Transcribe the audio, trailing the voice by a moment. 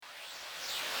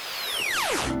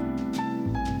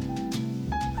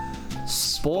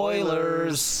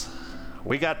Spoilers!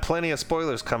 We got plenty of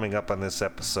spoilers coming up on this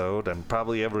episode, and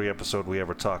probably every episode we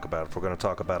ever talk about. If we're going to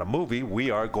talk about a movie,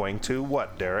 we are going to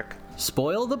what, Derek?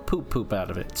 Spoil the poop out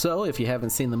of it. So if you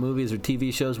haven't seen the movies or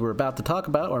TV shows we're about to talk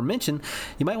about or mention,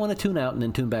 you might want to tune out and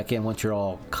then tune back in once you're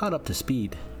all caught up to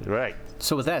speed. Right.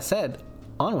 So with that said,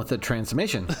 on with the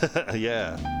transmission.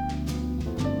 Yeah.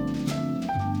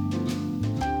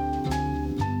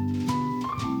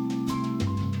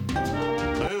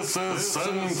 This is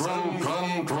Central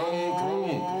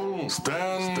Control.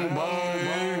 Stand by.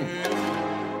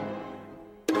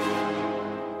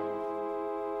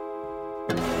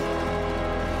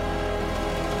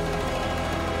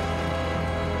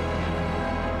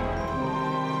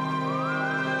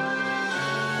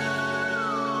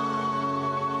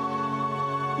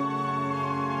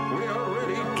 We are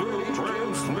ready to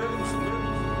transmit.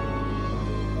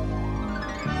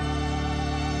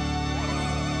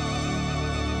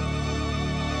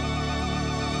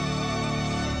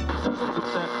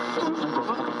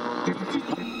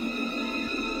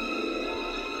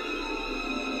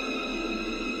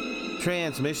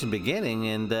 Transmission beginning,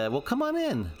 and well, come on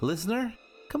in, listener.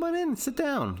 Come on in, sit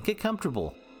down, get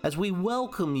comfortable, as we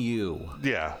welcome you.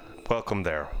 Yeah. Welcome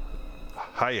there.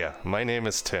 Hiya. My name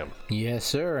is Tim. Yes,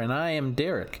 sir, and I am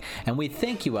Derek, and we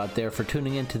thank you out there for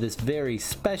tuning into this very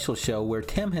special show where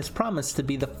Tim has promised to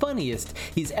be the funniest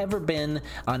he's ever been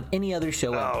on any other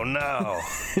show ever. Oh, no.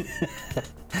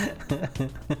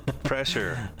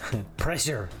 Pressure.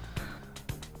 Pressure.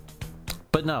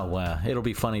 But no, it'll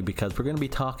be funny because we're going to be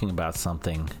talking about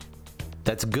something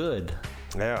that's good,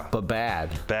 Yeah. but bad.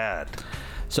 Bad.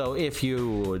 So if you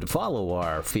would follow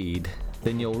our feed,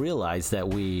 then you'll realize that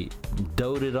we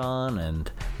doted on and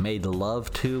made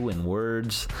love to in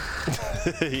words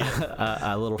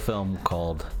a little film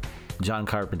called John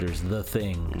Carpenter's The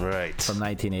Thing Right. from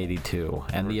 1982,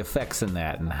 and the effects in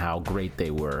that and how great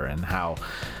they were and how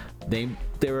they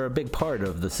were a big part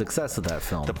of the success of that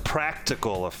film. The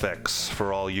practical effects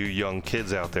for all you young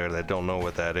kids out there that don't know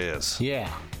what that is. Yeah,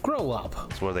 grow up.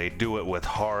 It's where they do it with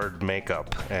hard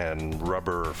makeup and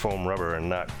foam rubber, and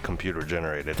not computer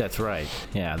generated. That's right.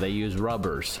 Yeah, they use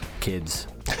rubbers, kids.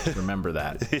 Remember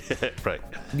that. Right.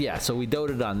 Yeah, so we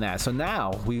doted on that. So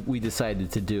now we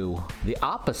decided to do the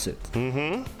opposite.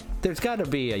 Mm-hmm. There's got to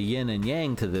be a yin and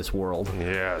yang to this world.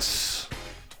 Yes.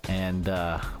 And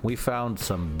we found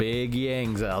some big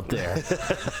yangs out there.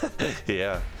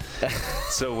 Yeah.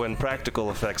 So when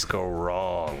practical effects go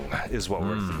wrong is what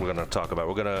we're going to talk about.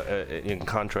 We're going to, in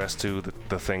contrast to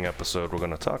the Thing episode, we're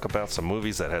going to talk about some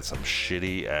movies that had some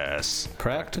shitty ass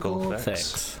Practical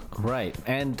effects. Right.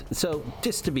 And so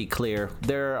just to be clear,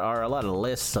 there are a lot of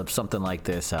lists of something like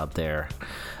this out there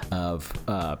of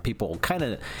people kind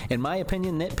of, in my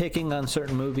opinion, nitpicking on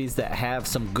certain movies that have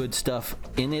some good stuff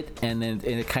in it, and then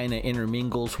it kind of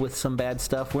intermingles with some bad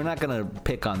stuff. We're not going to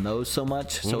pick on those so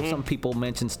much. So some people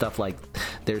mention stuff like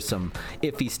there's some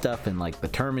iffy stuff in like The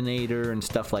Terminator and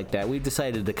stuff like that. We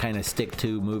decided to kind of stick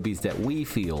to movies that we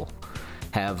feel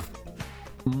have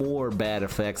more bad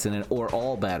effects in it, or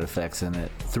all bad effects in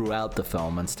it throughout the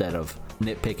film, instead of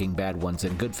nitpicking bad ones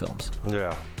in good films.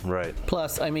 Yeah, right.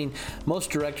 Plus, I mean, most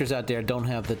directors out there don't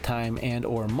have the time and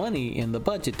or money in the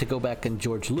budget to go back and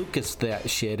George Lucas that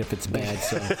shit if it's bad.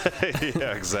 So,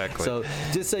 Yeah, exactly. so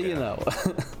just so you know.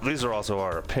 These are also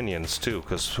our opinions, too,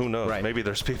 because who knows? Right. Maybe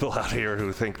there's people out here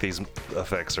who think these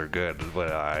effects are good,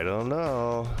 but I don't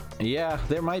know. Yeah,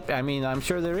 there might be. I mean, I'm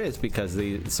sure there is, because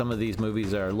some of these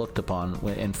movies are looked upon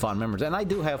in fond memories. And I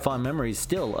do have fond memories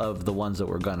still of the ones that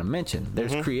we're going to mention.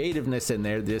 There's creativeness in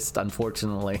there. Just,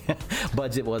 unfortunately,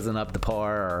 budget wasn't up to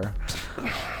par. Or...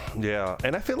 Yeah,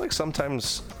 and I feel like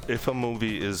sometimes if a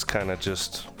movie is kind of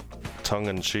just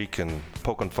tongue-in-cheek and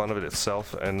poking fun of it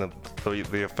itself, and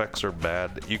the effects are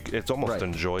bad, it's almost Right.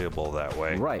 enjoyable that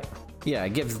way. Right. Yeah,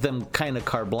 it gives them kind of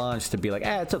carte blanche to be like,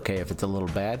 it's okay if it's a little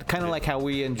bad. Kind of like how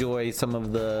we enjoy some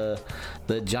of the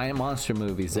giant monster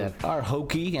movies that are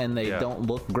hokey and they don't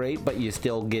look great, but you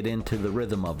still get into the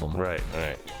rhythm of them. Right,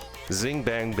 right. Zing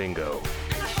Bang Bingo.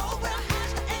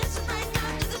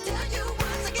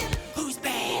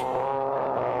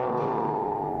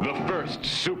 The first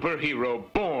superhero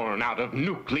born out of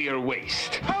nuclear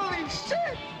waste. Holy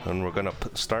shit! And we're going to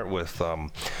start with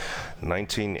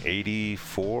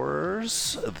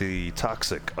 1984's The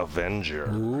Toxic Avenger.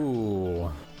 Ooh.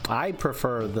 I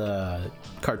prefer the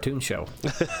cartoon show.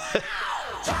 Toxic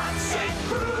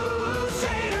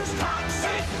Crusaders,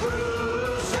 Toxic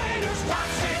Crusaders,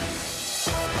 Toxic.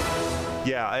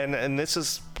 Yeah, and this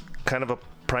is kind of a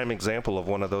prime example of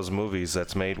one of those movies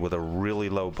that's made with a really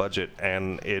low budget,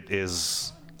 and it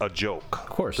is a joke. Of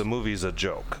course. The movie's a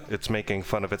joke. It's making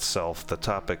fun of itself. The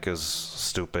topic is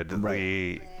stupid. Right.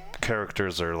 The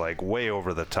characters are like way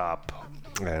over the top.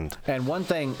 And one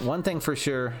thing for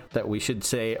sure that we should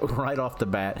say right off the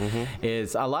bat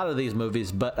is a lot of these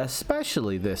movies, but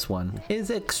especially this one,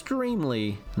 is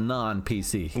extremely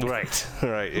non-PC.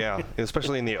 Right, yeah.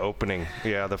 Especially in the opening.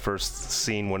 Yeah, the first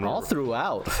scene when All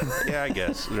throughout. Yeah, I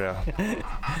guess. Yeah.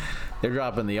 They're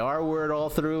dropping the R word all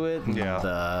through it.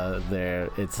 Yeah.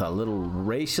 It's a little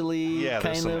racially Yeah, there's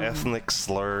kind some of ethnic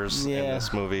slurs in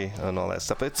this movie and all that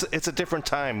stuff. It's a different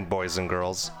time, boys and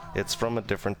girls. It's from a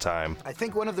different time. I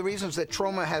think one of the reasons that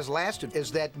Troma has lasted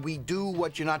is that we do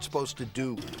what you're not supposed to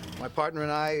do. My partner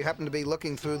and I happened to be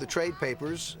looking through the trade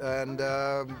papers, and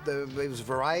it was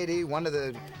Variety. One of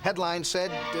the headlines said,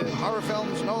 horror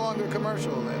films no longer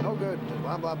commercial, they're no good,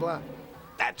 blah, blah, blah.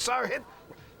 That's our hit.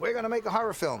 We're going to make a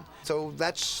horror film. So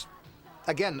that's,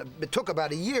 again, it took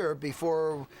about a year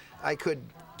before I could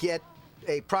get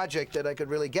a project that I could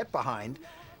really get behind,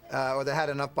 or that had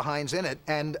enough behinds in it,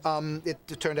 and it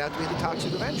turned out to be The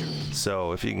Toxic Avenger.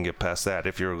 So if you can get past that,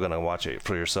 if you're going to watch it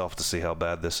for yourself to see how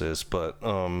bad this is, but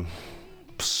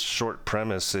short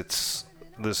premise, it's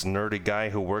this nerdy guy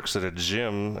who works at a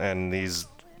gym, and these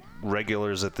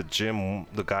regulars at the gym,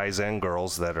 the guys and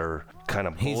girls that are kind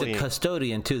of bullying. He's a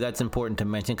custodian too. That's important to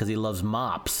mention because he loves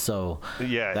mops. So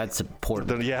yeah, that's important.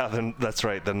 That's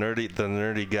right. The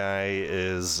nerdy guy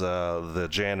is the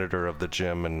janitor of the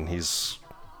gym, and he's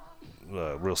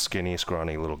a real skinny,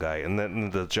 scrawny little guy. And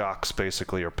then the jocks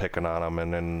basically are picking on him,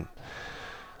 and then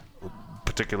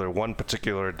one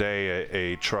particular day,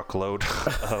 a truckload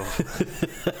of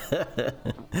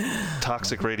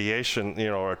toxic radiation,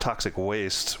 or toxic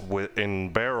waste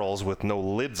in barrels with no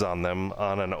lids on them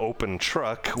on an open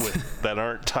truck that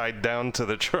aren't tied down to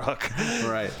the truck.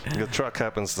 Right. The truck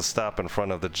happens to stop in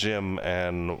front of the gym,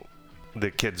 and the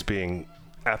kid's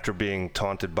after being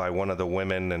taunted by one of the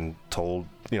women and told,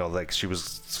 like she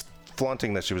was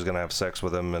flaunting that she was going to have sex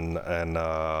with him, and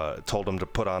told him to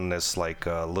put on this like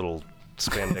little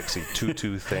spandexy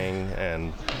tutu thing,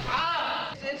 and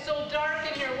it's so dark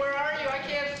in here. Where are you? I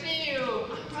can't see you.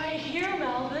 Right here,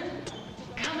 Melvin.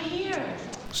 Come here.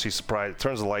 she's surprised,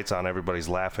 turns the lights on, everybody's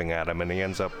laughing at him, and he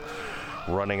ends up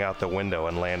running out the window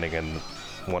and landing in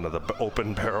one of the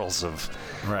open barrels of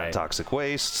toxic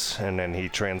waste, and then he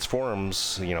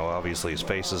transforms. Obviously his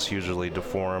face is hugely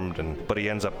deformed, but he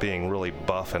ends up being really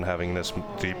buff and having this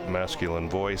deep masculine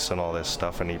voice and all this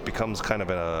stuff, and he becomes kind of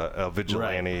a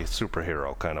vigilante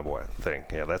superhero kind of thing.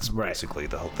 Yeah, that's basically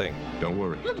the whole thing. Don't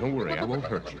worry, I won't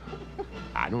hurt you.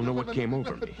 I don't know what came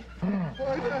over me.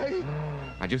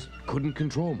 I just couldn't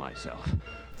control myself.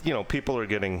 People are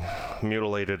getting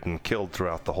mutilated and killed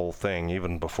throughout the whole thing,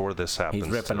 even before this happens.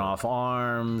 He's ripping off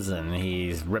arms, and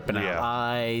he's ripping out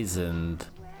eyes, and...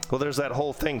 Well, there's that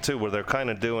whole thing, too, where they're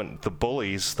kind of doing... The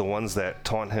bullies, the ones that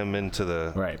taunt him into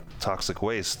the toxic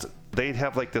waste, they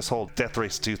have, like, this whole Death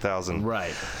Race 2000...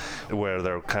 Right. Where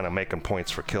they're kind of making points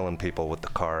for killing people with the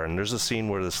car. And there's a scene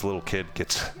where this little kid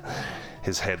gets...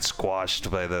 his head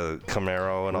squashed by the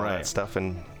Camaro and all that stuff,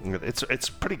 and it's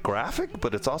pretty graphic,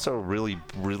 but it's also really,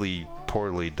 really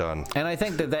poorly done. And I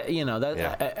think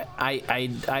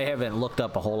I haven't looked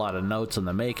up a whole lot of notes on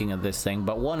the making of this thing,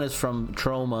 but one is from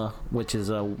Troma, which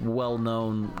is a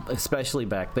well-known, especially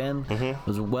back then,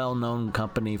 was a well-known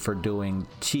company for doing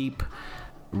cheap,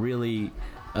 really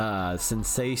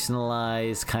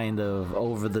sensationalized, kind of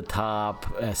over-the-top,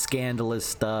 scandalous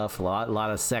stuff, a lot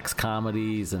of sex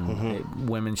comedies and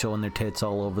women showing their tits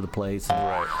all over the place,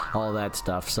 and all that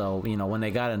stuff. So, when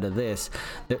they got into this,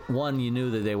 one, you knew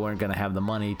that they weren't going to have the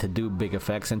money to do big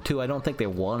effects, and two, I don't think they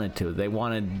wanted to. They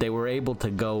were able to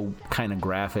go kind of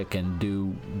graphic and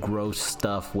do gross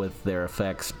stuff with their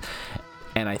effects,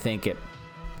 and I think it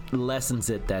lessens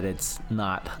it that it's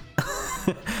not...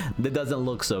 It doesn't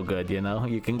look so good, you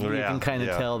can kind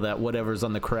of tell that whatever's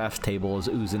on the crafts table is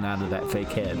oozing out of that fake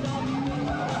head.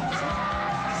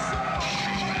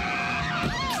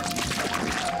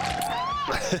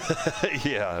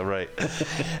 Yeah, right.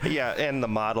 Yeah, and the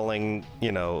modeling,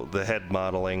 the head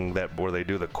modeling where they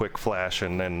do the quick flash,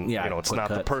 and then it's not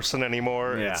the person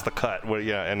anymore, it's the cut.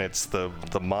 And it's the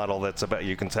model that's about.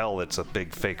 You can tell it's a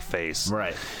big fake face,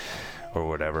 right? Or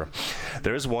whatever.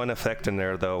 There's one effect in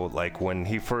there though, like when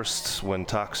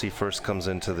Toxie first comes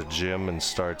into the gym and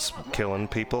starts killing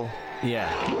people. Yeah.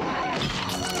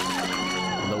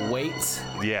 The weights.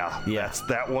 Yeah,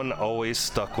 that one always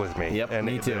stuck with me. Yep, and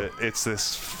me too. It's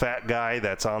this fat guy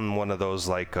that's on one of those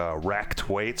like racked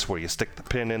weights where you stick the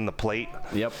pin in the plate.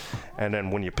 Yep. And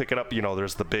then when you pick it up,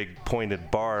 there's the big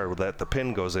pointed bar that the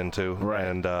pin goes into. Right.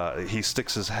 And he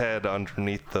sticks his head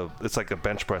underneath it's like a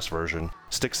bench press version.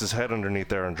 Sticks his head underneath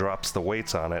there and drops the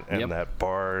weights on it, and that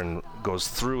bar and goes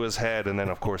through his head, and then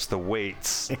of course the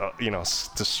weights,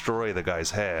 destroy the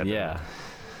guy's head. Yeah.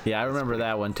 Yeah, I remember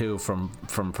that one too from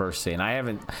first scene.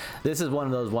 This is one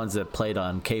of those ones that played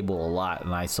on cable a lot,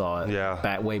 and I saw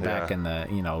it way back in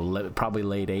the probably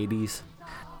late 80s.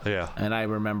 Yeah. And I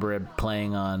remember it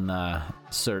playing on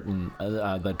certain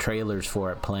the trailers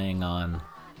for it playing on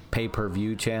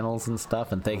pay-per-view channels and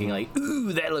stuff, and thinking like,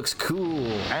 ooh, that looks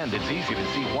cool. And it's easy to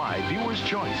see why Viewer's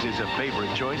Choice is a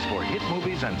favorite choice for hit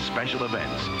movies and special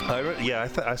events.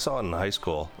 I saw it in high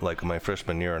school, like my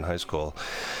freshman year in high school,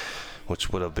 which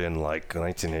would have been like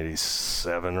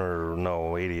 1987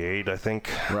 or 88, I think.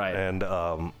 Right. And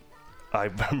I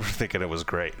remember thinking it was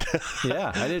great.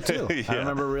 Yeah, I did too. I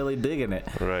remember really digging it.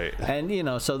 Right.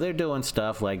 And, so they're doing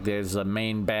stuff like there's a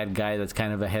main bad guy that's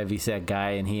kind of a heavy-set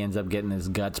guy, and he ends up getting his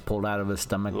guts pulled out of his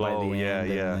stomach by the end.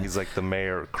 Yeah. He's like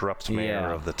the corrupt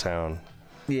mayor of the town.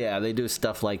 Yeah, they do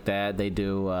stuff like that. They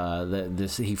do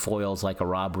he foils like a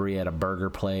robbery at a burger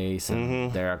place,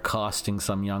 and they're accosting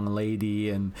some young lady,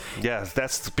 and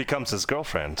that becomes his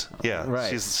girlfriend. Yeah, right.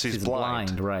 She's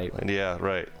blind, right? Yeah,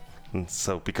 right. And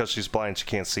so because she's blind, she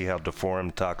can't see how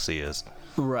deformed Toxie is.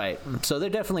 Right. So they're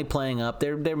definitely playing up.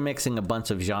 They're mixing a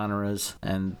bunch of genres,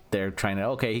 and they're trying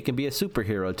to, he can be a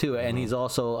superhero too. And he's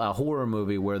also a horror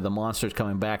movie where the monster's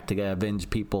coming back to avenge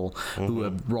people who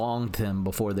have wronged him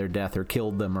before their death or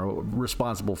killed them or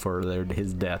responsible for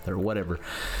his death or whatever.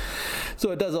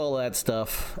 So it does all that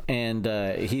stuff, and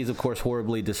he's of course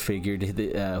horribly disfigured.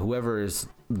 Whoever is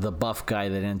the buff guy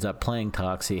that ends up playing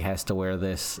Toxie has to wear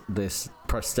this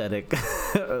prosthetic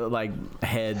like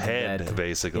head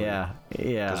basically. Yeah.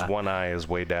 Because one eye is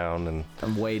way down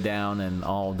and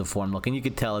all deformed looking. You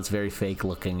could tell it's very fake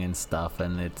looking and stuff,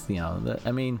 and it's he's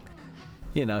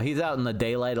out in the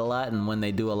daylight a lot, and when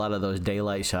they do a lot of those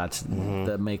daylight shots,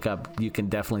 the makeup, you can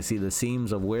definitely see the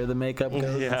seams of where the makeup goes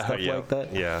and stuff like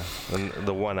that. Yeah, and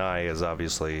the one eye is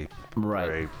obviously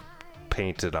very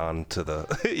painted onto the,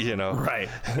 Right,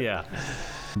 yeah.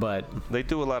 But they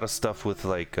do a lot of stuff with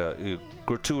like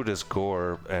gratuitous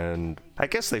gore, and I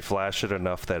guess they flash it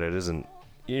enough that it isn't,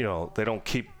 they don't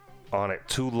keep on it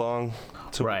too long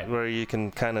where you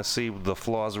can kind of see the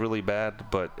flaws really bad,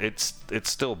 but it's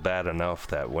still bad enough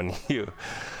that when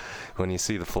you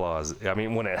see the flaws, I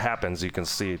mean, when it happens, you can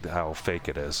see how fake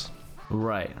it is.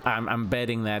 Right. I'm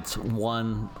betting that's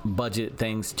one, budget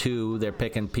things. Two, they're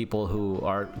picking people who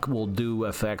will do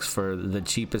effects for the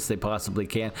cheapest they possibly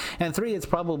can. And three, it's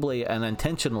probably an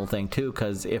intentional thing too,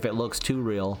 because if it looks too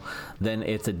real, then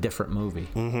it's a different movie.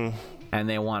 Mm-hmm. And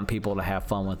they want people to have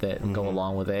fun with it and go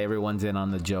along with it. Everyone's in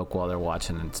on the joke while they're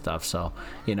watching and stuff. So,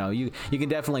 you can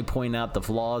definitely point out the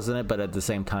flaws in it, but at the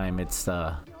same time, it's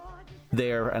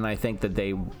there. And I think that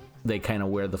they kind of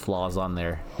wear the flaws on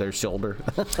their shoulder.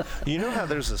 You know how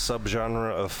there's a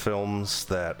subgenre of films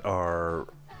that are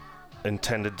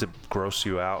intended to gross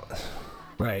you out?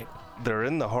 Right. They're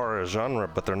in the horror genre,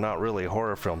 but they're not really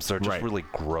horror films. They're just really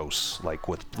gross, like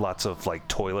with lots of like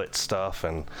toilet stuff,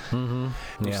 and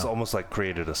it's almost like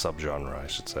created a subgenre, I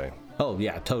should say. Oh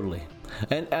yeah, totally.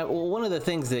 And one of the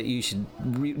things that you should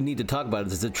need to talk about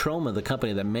is the Troma, the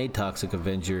company that made Toxic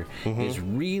Avenger, is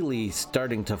really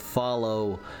starting to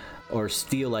follow or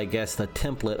steal, I guess, the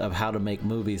template of how to make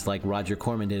movies like Roger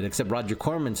Corman did, except Roger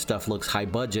Corman's stuff looks high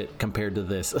budget compared to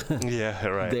this. Yeah,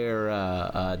 right.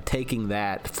 They're taking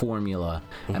that formula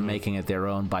and making it their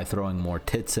own by throwing more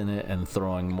tits in it and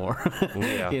throwing more,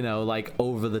 like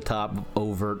over-the-top,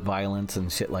 overt violence and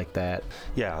shit like that.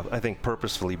 Yeah, I think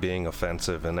purposefully being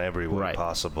offensive in every way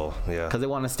possible. Yeah, because they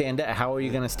want to stand out. How are you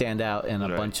going to stand out in a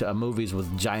bunch of movies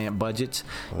with giant budgets?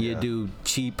 You do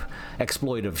cheap,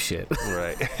 exploitive shit.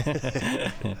 Right.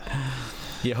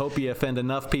 You hope you offend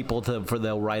enough people for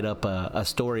they'll write up a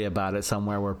story about it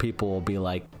somewhere where people will be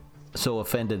like so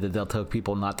offended that they'll tell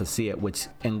people not to see it, which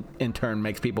in turn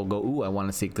makes people go, ooh, I want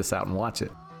to seek this out and watch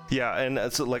it. Yeah,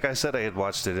 and so, like I said, I had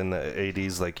watched it in the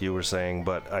 80s, like you were saying,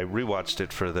 but I rewatched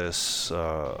it for this,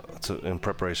 in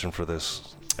preparation for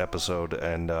this episode,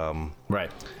 and right,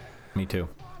 me too.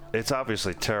 It's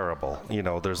obviously terrible.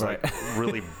 There's like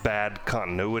really bad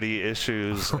continuity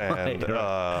issues, and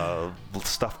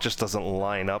stuff just doesn't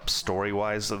line up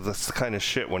story-wise. That's the kind of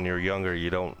shit when you're younger,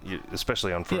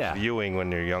 especially on first viewing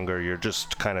when you're younger, you're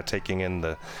just kind of taking in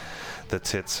the the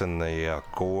tits and the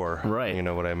gore. Right. You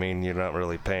know what I mean? You're not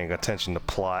really paying attention to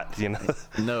plot, you know?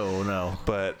 No.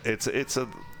 But it's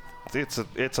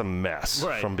a mess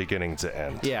from beginning to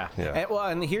end. Yeah.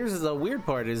 And here's the weird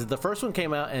part is the first one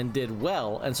came out and did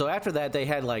well, and so after that they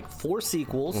had like 4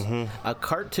 sequels, a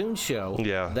cartoon show.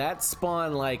 Yeah. That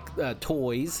spawned like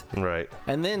toys. Right.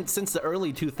 And then since the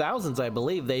early 2000s, I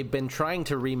believe, they've been trying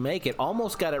to remake it.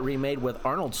 Almost got it remade with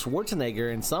Arnold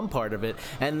Schwarzenegger in some part of it,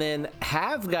 and then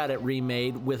have got it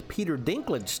remade with Peter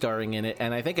Dinklage starring in it,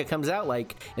 and I think it comes out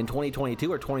like in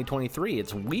 2022 or 2023.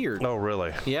 It's weird. Oh,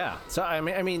 really? Yeah. So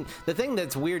I mean, the thing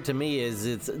that's weird to me is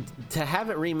it's to have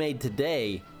it remade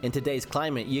today in today's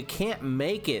climate. You can't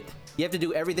make it. You have to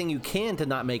do everything you can to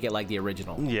not make it like the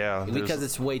original. Yeah. Because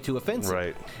it's way too offensive.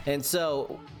 Right. And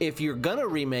so if you're gonna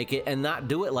remake it and not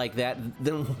do it like that,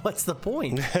 then what's the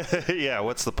point? Yeah.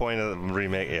 What's the point of the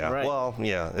remake? Yeah. Right. Well,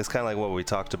 yeah. It's kind of like what we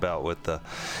talked about with the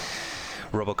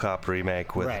RoboCop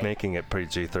remake with making it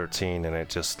PG-13, and it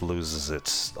just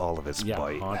loses all of its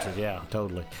bite. Yeah,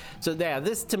 totally. So yeah,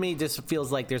 this to me just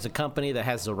feels like there's a company that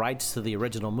has the rights to the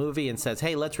original movie and says,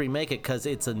 "Hey, let's remake it because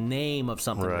it's a name of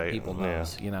something that people know."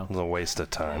 You know, it's a waste of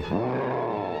time.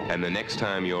 And the next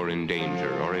time you're in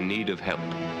danger or in need of help,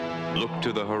 look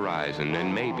to the horizon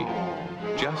and maybe,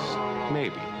 just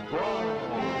maybe,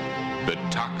 the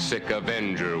Toxic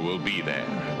Avenger will be there.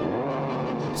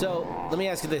 So let me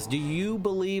ask you this: do you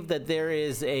believe that there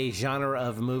is a genre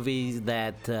of movies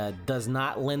that does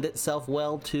not lend itself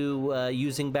well to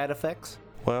using bad effects?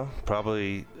 Well,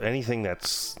 probably anything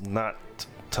that's not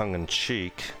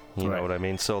tongue-in-cheek. You know what I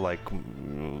mean? So, like,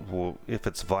 if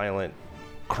it's violent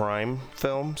crime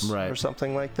films or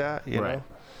something like that, you know?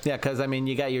 Yeah, because, I mean,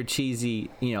 you got your cheesy,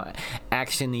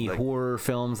 action-y horror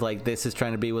films like this is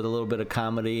trying to be with a little bit of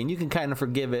comedy, and you can kind of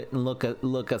forgive it and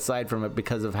look aside from it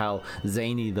because of how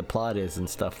zany the plot is and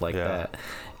stuff like that.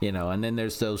 And then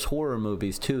there's those horror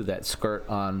movies, too, that skirt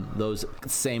on those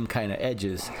same kind of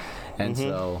edges. And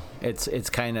so it's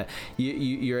kind of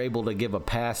you're able to give a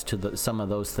pass to some of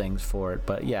those things for it.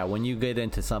 But yeah, when you get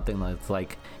into something that's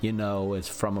like it's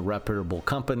from a reputable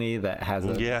company that has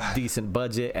a decent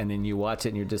budget, and then you watch it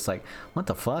and you're just like, what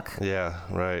the fuck? Yeah,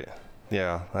 right.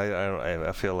 Yeah,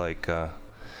 I feel like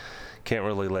can't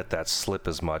really let that slip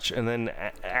as much. And then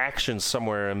action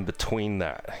somewhere in between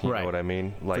that. You know what I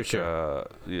mean? Like, for sure.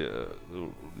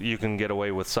 You can get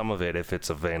away with some of it if it's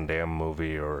a Van Damme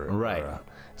movie or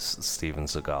Steven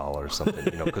Seagal or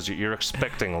something, because you're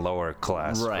expecting lower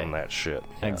class from that shit.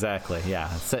 Yeah. Exactly,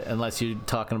 yeah. Unless you're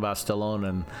talking about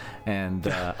Stallone and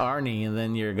Arnie, and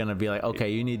then you're gonna be like,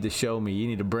 okay, you need to show me, you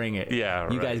need to bring it.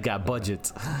 Yeah, you guys got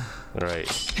budgets. Right.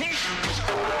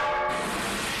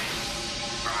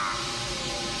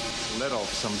 Let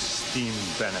off some steam,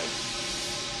 Bennett.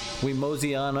 We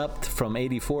mosey on up from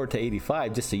 84 to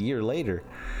 85, just a year later.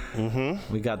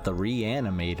 We got The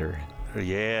Reanimator.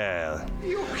 Yeah.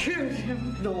 You killed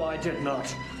him. No, I did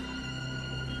not.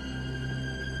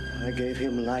 I gave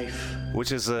him life.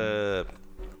 Which is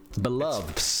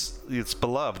beloved. It's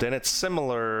beloved, and it's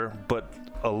similar, but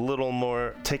a little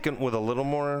more taken with a little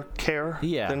more care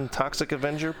than Toxic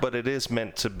Avenger, but it is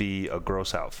meant to be a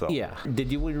gross out film. Yeah.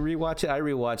 Did you rewatch it? I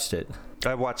rewatched it.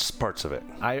 I watched parts of it.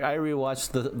 I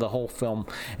rewatched the whole film,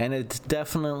 and it's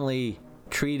definitely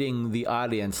treating the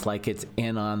audience like it's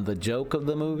in on the joke of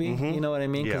the movie. You know what I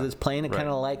mean? Because it's playing it kind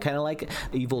of like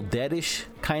Evil Dead-ish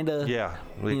kind of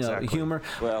humor.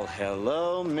 Well,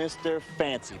 hello, Mr.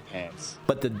 Fancy Pants.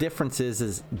 But the difference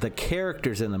is the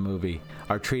characters in the movie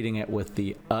are treating it with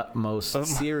the utmost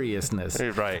seriousness.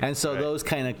 And so those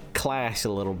kind of clash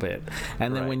a little bit.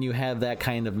 And then when you have that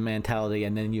kind of mentality,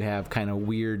 and then you have kind of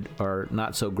weird or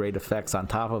not so great effects on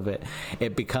top of it,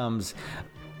 it becomes,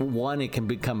 one, it can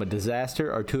become a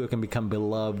disaster, or two, it can become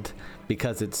beloved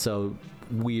because it's so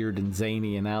weird and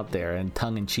zany and out there and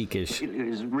tongue-in-cheekish. It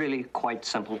is really quite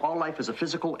simple. All life is a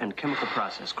physical and chemical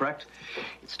process, correct?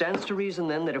 It stands to reason,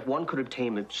 then, that if one could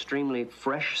obtain extremely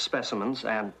fresh specimens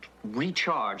and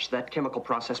recharge that chemical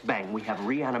process, bang, we have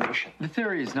reanimation. The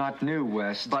theory is not new,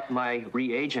 West. But my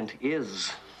reagent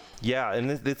is. Yeah, and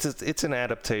it's an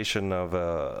adaptation of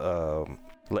a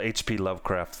H.P.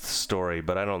 Lovecraft story,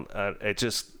 but it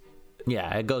just...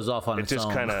 Yeah, it goes off on its own. It just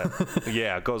kind of,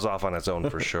 it goes off on its own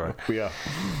for sure.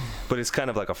 But it's kind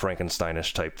of like a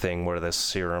Frankensteinish type thing where this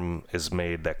serum is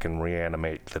made that can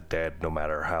reanimate the dead no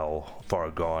matter how far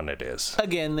gone it is.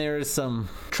 Again, there is some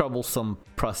troublesome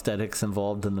prosthetics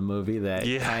involved in the movie that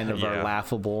kind of are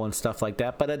laughable and stuff like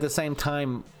that. But at the same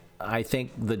time, I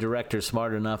think the director's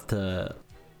smart enough to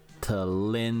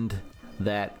lend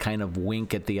that kind of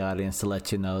wink at the audience to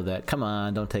let you know that, come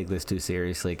on, don't take this too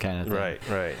seriously, kind of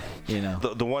thing. Right. You know,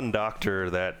 the one doctor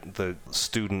that the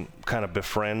student kind of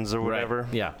befriends or whatever,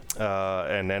 yeah,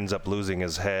 and ends up losing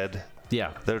his head.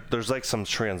 Yeah, there's like some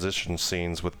transition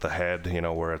scenes with the head, you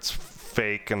know, where it's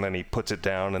fake and then he puts it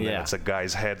down and then it's a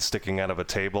guy's head sticking out of a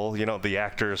table. You know, the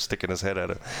actor is sticking his head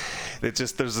out of it.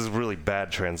 Just there's this really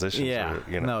bad transition. Yeah,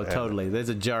 no, totally. There's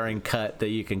a jarring cut that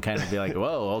you can kind of be like,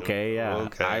 whoa, okay, yeah.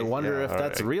 Okay, I wonder if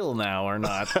that's real now or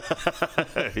not.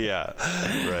 Yeah,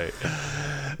 right.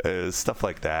 Stuff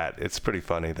like that. It's pretty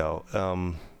funny though.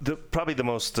 Probably the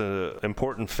most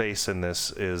important face in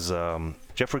this is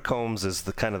Jeffrey Combs is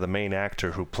the kind of the main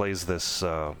actor who plays this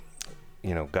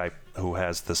guy who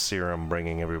has the serum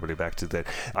bringing everybody back to that.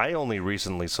 I only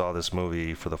recently saw this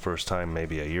movie for the first time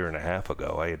maybe a year and a half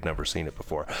ago. I had never seen it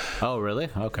before. Oh, really?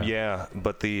 Okay. Yeah,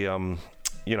 but the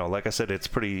like I said,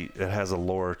 it has a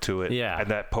lore to it. Yeah. And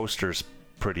that poster's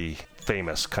pretty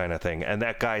famous kind of thing. And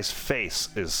that guy's face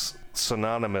is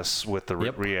synonymous with the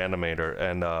Reanimator.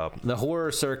 And the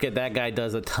horror circuit, that guy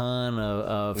does a ton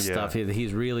of stuff.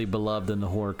 He's really beloved in the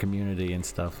horror community and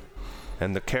stuff.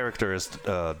 And the character is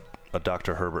a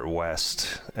Dr. Herbert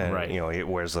West, and he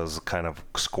wears those kind of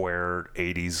square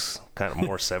 80s, kind of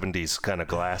more 70s kind of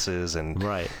glasses, and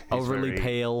overly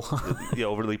pale.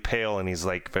 Overly pale, and he's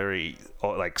like very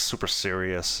super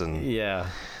serious, and he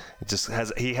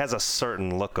has a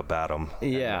certain look about him,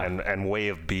 and way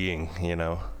of being, you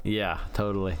know. Yeah,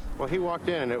 totally. Well, he walked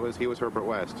in, and he was Herbert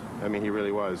West. I mean, he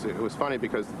really was. It was funny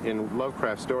because in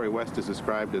Lovecraft's story, West is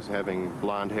described as having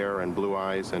blonde hair and blue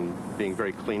eyes and being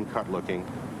very clean-cut looking.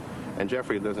 And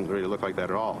Jeffrey doesn't really look like that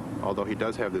at all, although he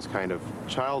does have this kind of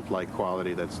childlike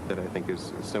quality that I think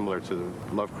is similar to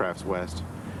Lovecraft's West.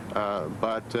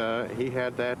 But he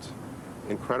had that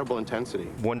incredible intensity.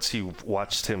 Once you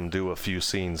watched him do a few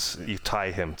scenes, you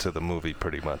tie him to the movie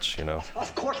pretty much, you know.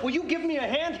 Of course. Will you give me a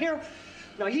hand here?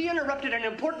 Now, he interrupted an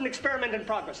important experiment in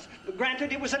progress.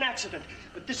 Granted, it was an accident,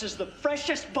 but this is the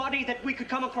freshest body that we could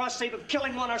come across, save of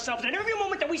killing one ourselves. And every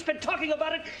moment that we spent talking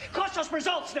about it cost us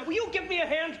results. Now, will you give me a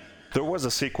hand? There was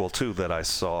a sequel, too, that I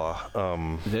saw.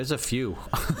 There's a few.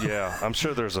 Yeah, I'm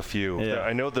sure there's a few. Yeah.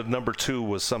 I know that number 2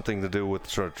 was something to do with,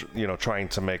 trying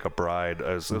to make a bride. It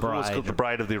was the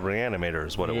Bride of the Reanimator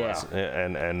is what it was.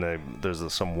 And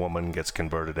there's some woman gets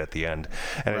converted at the end.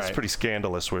 And it's pretty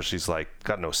scandalous where she's, like,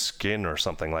 got no skin or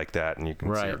something like that. And you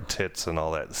can see her tits and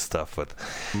all that stuff. But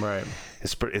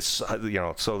it's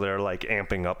so they're, like,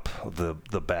 amping up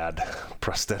the bad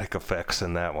prosthetic effects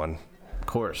in that one. Of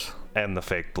course. And the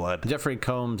fake blood. Jeffrey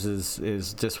Combs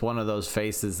is just one of those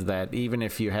faces that even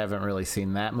if you haven't really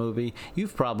seen that movie,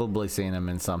 you've probably seen him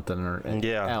in something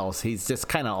else. He's just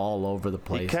kind of all over the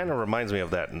place. He kind of reminds me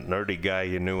of that nerdy guy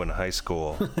you knew in high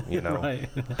school, you know.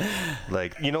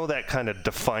 Like, that kind of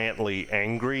defiantly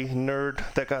angry nerd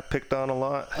that got picked on a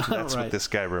lot? That's what this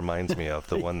guy reminds me of,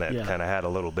 the one that kind of had a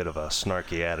little bit of a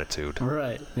snarky attitude.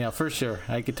 Right. Yeah, for sure.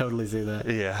 I could totally see that.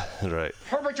 Yeah, right.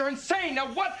 Herbert, you're insane. Now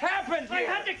what happened? I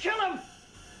had to kill him.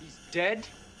 He's dead?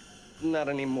 Not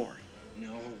anymore.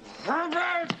 No.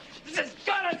 Herbert! This has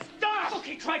gotta stop! Look,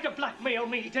 he tried to blackmail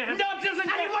me, Dan. No, it doesn't.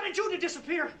 And he wanted you to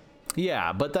disappear.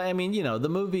 Yeah, but the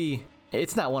movie,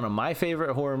 it's not one of my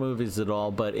favorite horror movies at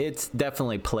all, but it's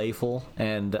definitely playful,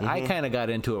 and I kind of got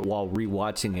into it while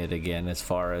rewatching it again, as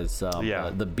far as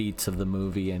the beats of the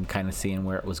movie and kind of seeing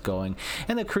where it was going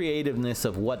and the creativeness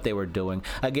of what they were doing.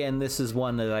 Again, this is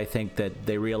one that I think that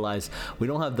they realized we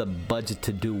don't have the budget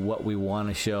to do what we want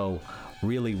to show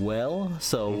really well,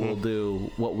 so we'll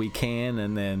do what we can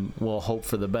and then we'll hope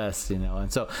for the best,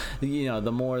 and so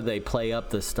the more they play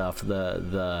up this stuff,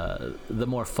 the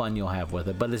more fun you'll have with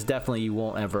it. But it's definitely, you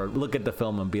won't ever look at the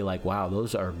film and be like, wow,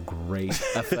 those are great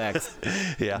effects.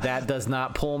 That does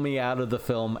not pull me out of the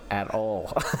film at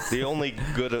all. The only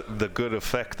good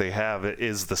effect they have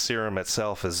is the serum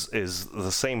itself is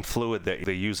the same fluid that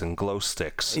they use in glow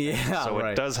sticks. So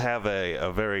it does have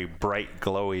a very bright,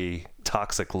 glowy,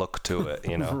 toxic look to it,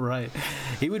 Right.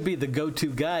 He would be the go-to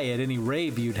guy at any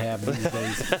rave you'd have these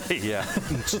days. Yeah.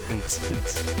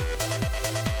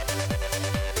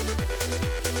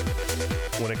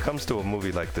 When it comes to a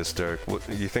movie like this, Derek,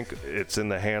 you think it's in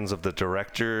the hands of the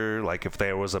director? Like, if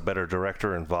there was a better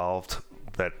director involved,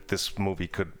 that this movie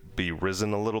could be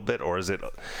risen a little bit, or is it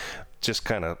just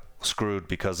kind of screwed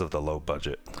because of the low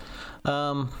budget?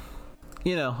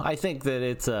 I think that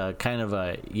it's a kind of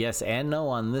a yes and no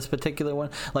on this particular one.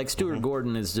 Like, Stuart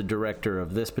Gordon is the director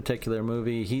of this particular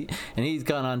movie. He's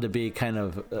gone on to be kind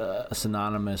of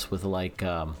synonymous with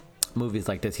movies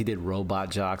like this. He did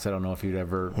Robot Jox. I don't know if you'd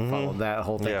ever followed that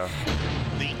whole thing. Yeah.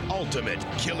 The ultimate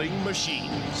killing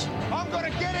machines. I'm gonna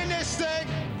get in this thing,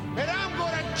 and I'm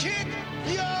gonna kick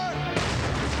your...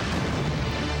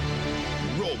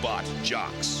 Robot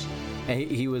Jocks.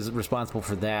 He was responsible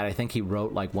for that. I think he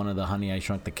wrote like one of the Honey, I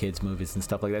Shrunk the Kids movies and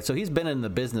stuff like that. So he's been in the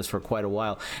business for quite a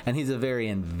while, and he's a very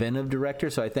inventive director.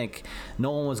 So I think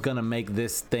no one was going to make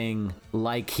this thing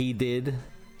like he did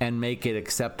and make it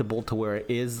acceptable to where it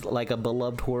is like a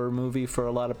beloved horror movie for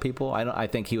a lot of people. I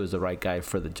think he was the right guy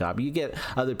for the job. You get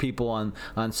other people on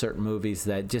certain movies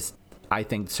that just, I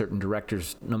think certain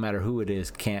directors, no matter who it is,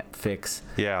 can't fix.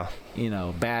 Yeah.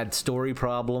 Bad story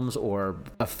problems or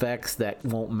effects that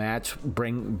won't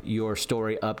bring your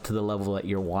story up to the level that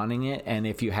you're wanting it. And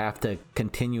if you have to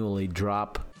continually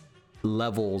drop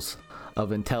levels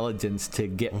of intelligence to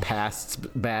get past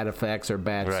bad effects or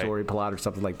bad story plot or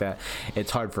something like that,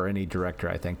 it's hard for any director,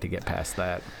 I think, to get past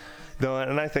that. No,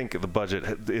 and I think the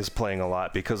budget is playing a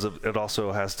lot because it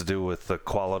also has to do with the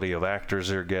quality of actors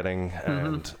you're getting,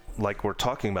 and like we're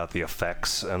talking about the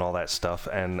effects and all that stuff,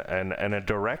 and a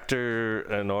director,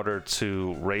 in order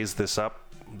to raise this up,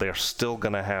 they're still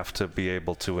going to have to be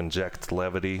able to inject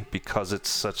levity because it's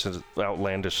such an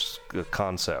outlandish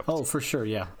concept. Oh, for sure,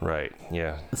 yeah. Right,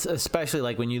 yeah. Especially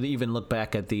like when you even look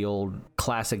back at the old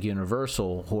classic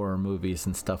Universal horror movies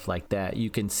and stuff like that, you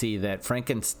can see that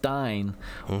Frankenstein,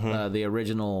 the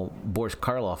original Boris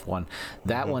Karloff one,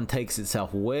 that one takes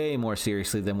itself way more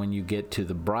seriously than when you get to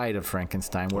The Bride of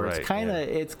Frankenstein, where it's kind of,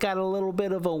 it's got a little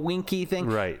bit of a winky thing.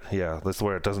 Right, yeah. That's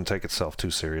where it doesn't take itself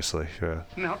too seriously. Yeah.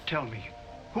 Now tell me,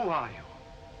 who are you?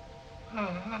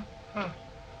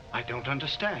 I don't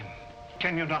understand.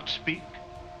 Can you not speak?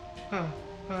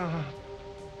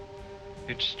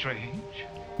 It's strange.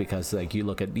 Because like you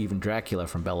look at even Dracula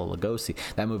from Bela Lugosi,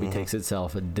 that movie takes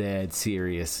itself a dead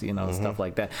serious, stuff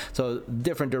like that. So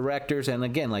different directors, and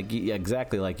again, like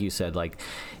exactly like you said, like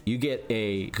you get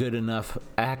a good enough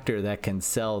actor that can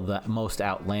sell the most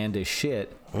outlandish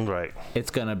shit. Right.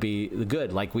 It's gonna be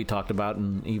good, like we talked about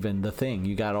in even The Thing.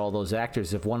 You got all those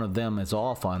actors. If one of them is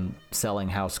off on selling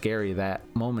how scary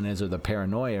that moment is, or the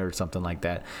paranoia or something like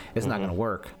that, it's not gonna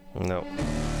work. No.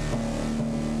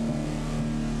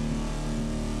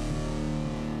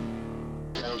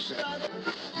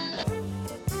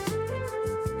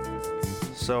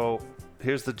 So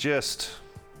here's the gist.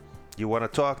 You want to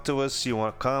talk to us, you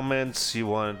want comments, you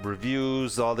want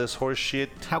reviews, all this horse shit.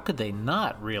 How could they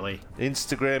not, really?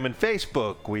 Instagram and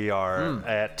Facebook, we are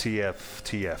at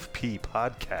TFTFP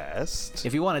Podcast.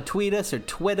 If you want to tweet us or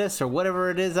twit us or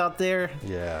whatever it is out there,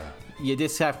 you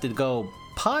just have to go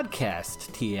podcast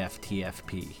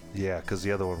TFTFP. Yeah, because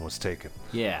the other one was taken.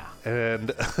 Yeah.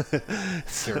 And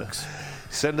jerks.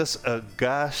 Send us a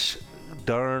gosh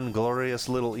darn glorious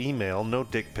little email. No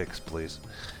dick pics, please.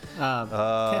 Don't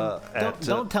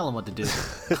tell them what to do.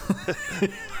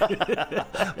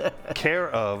 Care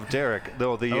of Derek.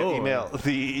 No,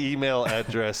 the email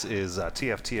address is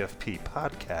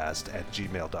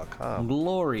tftfppodcast@gmail.com.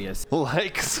 Glorious.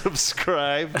 Like,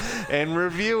 subscribe, and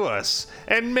review us,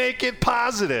 and make it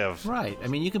positive. Right. I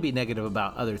mean, you can be negative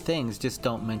about other things, just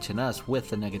don't mention us with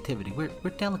the negativity. We're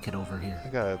delicate over here. I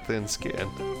got a thin skin.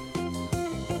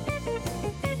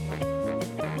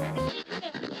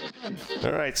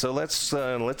 All right, so let's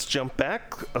jump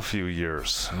back a few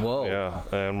years. Whoa. Yeah,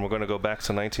 and we're going to go back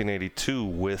to 1982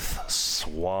 with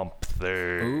Swamp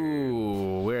Thing.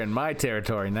 Ooh, we're in my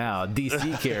territory now.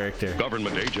 DC character.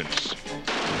 Government agents,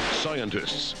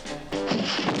 scientists,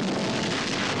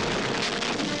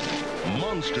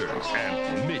 monsters,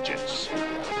 and midgets.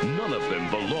 None of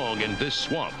them belong in this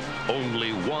swamp.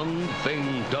 Only one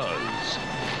thing does.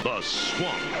 The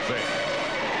Swamp Thing.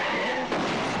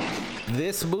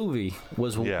 This movie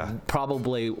was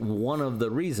probably one of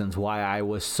the reasons why I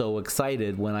was so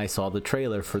excited when I saw the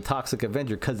trailer for Toxic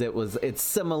Avenger, because it's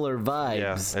similar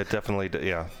vibes. Yeah, it definitely did.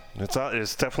 Yeah,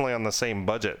 it's definitely on the same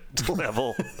budget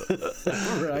level.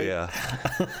 Right.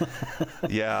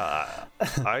 Yeah.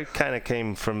 I kind of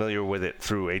came familiar with it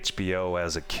through HBO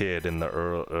as a kid in the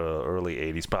early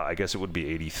 80s. But I guess it would be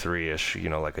 83-ish,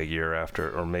 like a year after,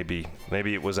 or maybe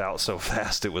it was out so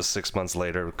fast it was 6 months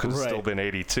later. It could have still been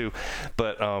 82.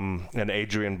 But and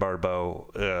Adrienne Barbeau,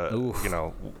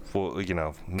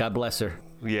 God bless her.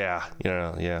 Yeah,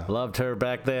 yeah. Loved her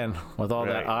back then with all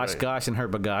that gosh and her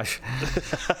bagosh.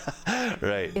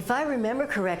 Right. If I remember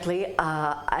correctly,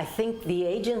 I think the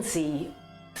agency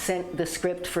sent the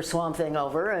script for Swamp Thing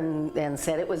over and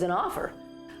said it was an offer.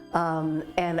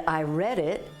 And I read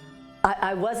it.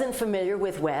 I wasn't familiar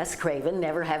with Wes Craven,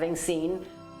 never having seen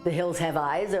The Hills Have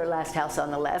Eyes or Last House on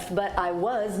the Left, but I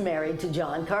was married to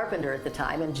John Carpenter at the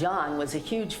time, and John was a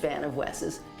huge fan of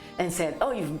Wes's. and said,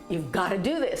 "Oh, you've got to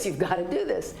do this. You've got to do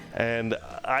this." And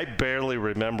I barely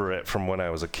remember it from when I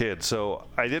was a kid, so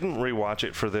I didn't rewatch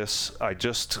it for this. I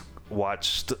just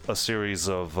watched a series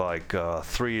of like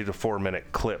 3 to 4 minute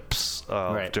clips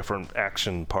of different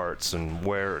action parts and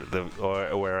where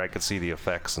I could see the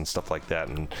effects and stuff like that,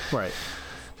 and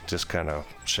just kind of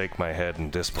shake my head in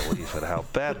disbelief at how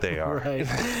bad they are. Right.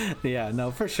 Yeah,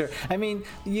 no, for sure. I mean,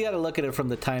 you got to look at it from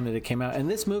the time that it came out.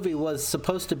 And this movie was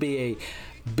supposed to be a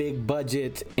big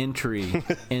budget entry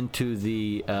into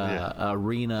the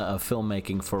arena of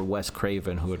filmmaking for Wes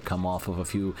Craven, who had come off of a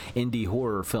few indie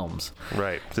horror films.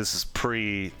 Right. This is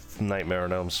pre-Nightmare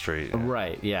on Elm Street.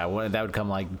 Right. Yeah. Well, that would come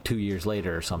like 2 years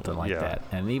later or something like that.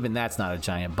 And even that's not a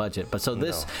giant budget. But so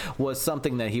this was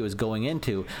something that he was going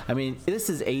into. I mean, this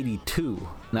is 82.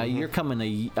 Now you're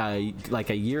coming like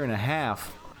a year and a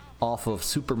half off of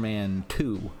Superman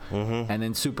 2 and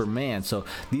then Superman. So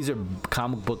these are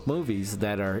comic book movies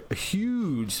that are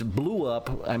huge, blew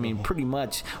up. I mean, pretty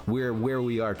much where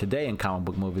we are today in comic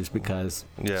book movies, because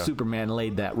Superman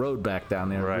laid that road back down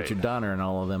there. Richard Donner and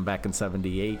all of them back in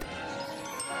 78.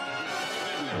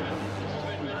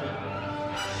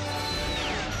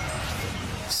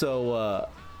 So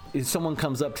if someone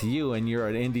comes up to you and you're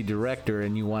an indie director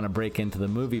and you want to break into the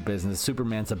movie business,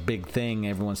 Superman's a big thing.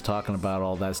 Everyone's talking about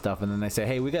all that stuff. And then they say,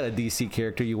 hey, we got a DC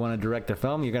character. You want to direct a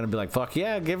film? You're going to be like, fuck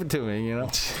yeah, give it to me, you know?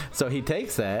 So he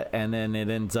takes that, and then it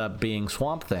ends up being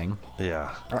Swamp Thing.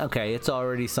 Yeah. Okay, it's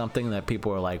already something that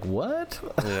people are like, what?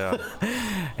 Yeah.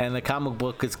 And the comic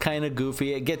book is kind of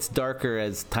goofy. It gets darker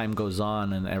as time goes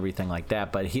on and everything like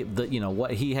that. But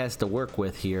what he has to work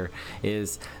with here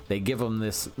is they give him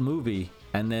this movie,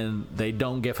 and then they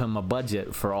don't give him a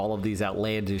budget for all of these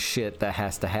outlandish shit that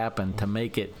has to happen to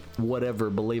make it whatever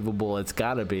believable it's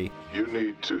got to be. You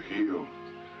need to heal.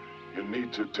 You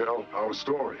need to tell our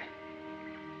story.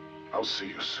 I'll see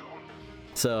you soon.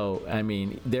 So, I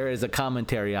mean, there is a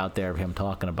commentary out there of him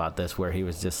talking about this where he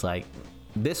was just like,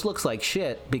 this looks like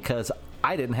shit because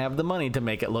I didn't have the money to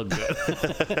make it look good.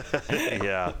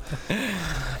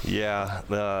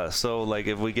 Yeah. So, like,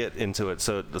 if we get into it,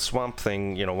 so the Swamp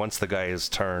Thing, once the guy is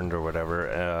turned or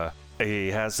whatever, he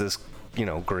has this,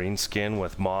 green skin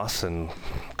with moss and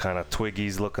kind of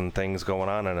twiggies looking things going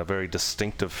on and a very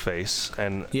distinctive face.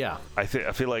 And I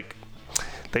feel like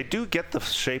they do get the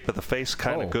shape of the face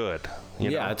kind of good.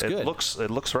 It's good.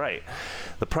 It looks right.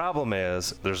 The problem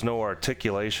is there's no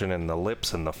articulation in the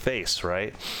lips and the face,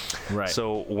 right? Right.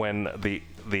 So when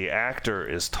the actor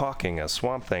is talking as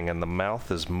Swamp Thing and the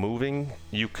mouth is moving,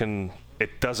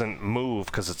 it doesn't move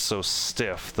because it's so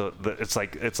stiff. It's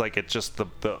like it just the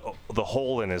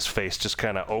hole in his face just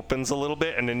kind of opens a little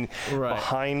bit, and then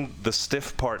behind the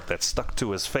stiff part that's stuck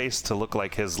to his face to look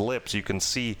like his lips, you can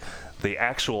see the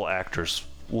actual actor's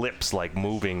lips like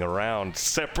moving around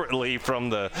separately from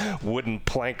the wooden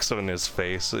planks on his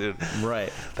face.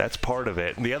 That's part of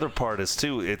it. And the other part is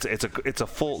too, it's a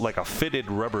full, like a fitted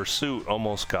rubber suit,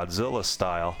 almost Godzilla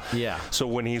style. Yeah. So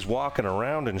when he's walking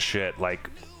around and shit, like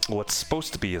what's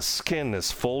supposed to be his skin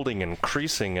is folding and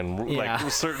creasing and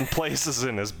like certain places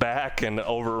in his back and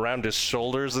over around his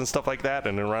shoulders and stuff like that,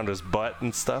 and around his butt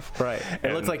and stuff. Right.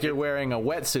 It looks like you're wearing a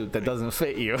wetsuit that doesn't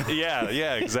fit you.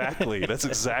 Yeah, exactly. That's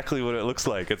exactly what it looks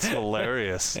like. It's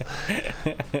hilarious.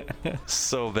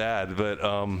 So bad. But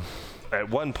at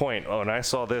one point, when I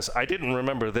saw this, I didn't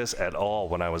remember this at all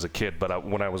when I was a kid, but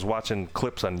when I was watching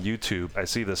clips on YouTube, I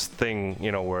see this thing,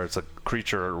 where it's a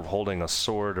creature holding a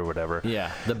sword or whatever.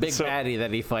 Yeah, the big baddie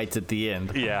that he fights at the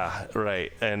end. Yeah,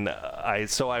 right. And I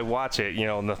watch it,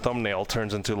 and the thumbnail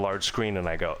turns into a large screen, and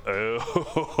I go,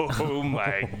 oh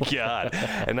my God.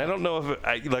 And I don't know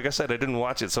if, like I said, I didn't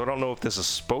watch it, so I don't know if this is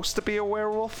supposed to be a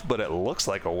werewolf, but it looks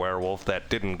like a werewolf that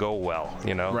didn't go well,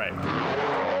 Right.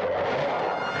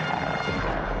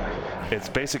 It's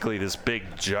basically this big,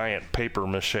 giant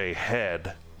papier-mâché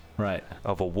head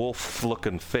of a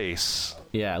wolf-looking face.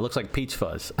 Yeah, it looks like Peach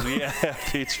Fuzz. Yeah,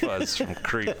 Peach Fuzz from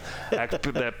Creep.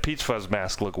 That Peach Fuzz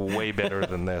mask looked way better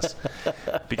than this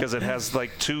because it has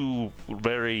like two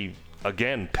very,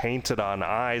 again, painted-on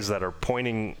eyes that are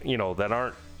pointing, that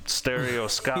aren't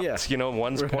stereoscoped.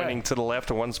 One's pointing to the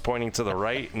left and one's pointing to the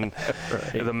right, and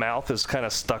the mouth is kind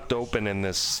of stuck open in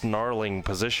this snarling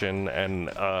position, and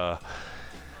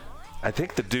I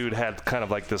think the dude had kind of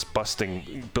like this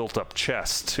busting built-up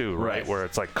chest too, right? Where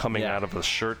it's like coming out of the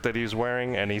shirt that he's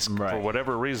wearing, and he's for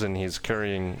whatever reason he's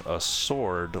carrying a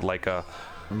sword, like a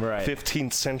Right.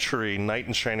 15th century knight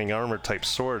in shining armor type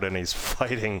sword, and he's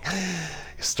fighting.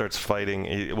 He starts fighting.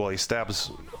 He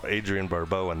stabs Adrian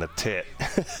Barbeau in the tit.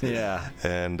 Yeah.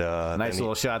 And nice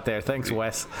little shot there. Thanks,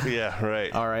 Wes. Yeah,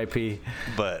 right. R.I.P.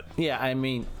 But yeah, I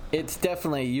mean, it's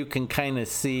definitely, you can kind of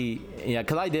see,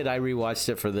 because I rewatched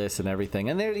it for this and everything,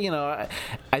 and there,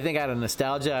 I think out of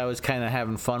nostalgia, I was kind of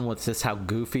having fun with just how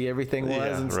goofy everything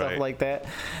was and stuff like that.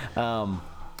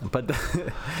 But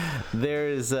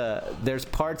there's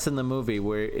parts in the movie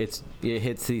where it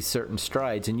hits these certain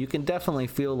strides, and you can definitely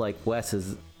feel like Wes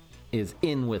is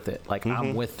in with it. Like,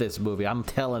 I'm with this movie. I'm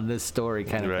telling this story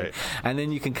kind of thing. And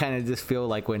then you can kind of just feel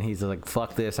like when he's like,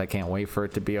 fuck this, I can't wait for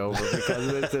it to be over,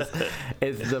 because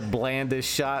it's the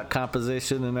blandest shot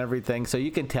composition and everything. So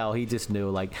you can tell he just knew,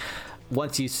 like,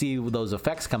 once you see those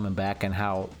effects coming back and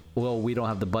how, well, we don't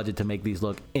have the budget to make these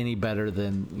look any better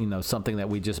than, something that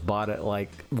we just bought at like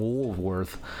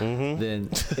Woolworth, then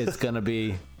it's going to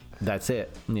be, that's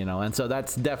it, and so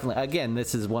that's definitely, again,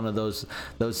 this is one of those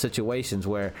situations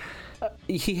where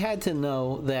he had to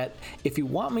know that if you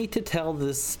want me to tell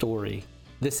this story,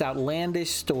 this outlandish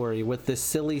story with this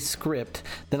silly script,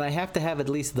 then I have to have at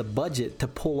least the budget to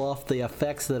pull off the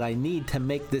effects that I need to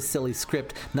make this silly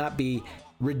script not be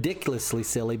ridiculously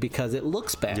silly, because it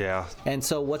looks bad. Yeah. And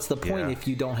so what's the point if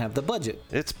you don't have the budget?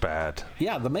 It's bad.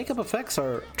 Yeah, the makeup effects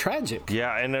are tragic.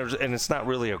 Yeah, and it's not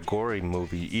really a gory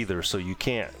movie either, so you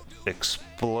can't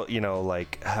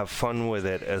have fun with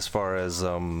it as far as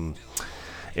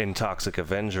in Toxic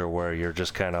Avenger, where you're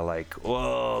just kind of like,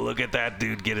 whoa, look at that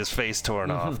dude get his face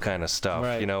torn off kind of stuff.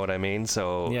 Right. You know what I mean?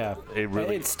 So yeah,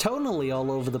 it's tonally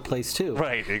all over the place too.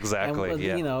 Right, exactly.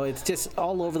 And, it's just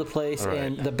all over the place. Right.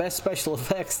 And the best special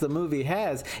effects the movie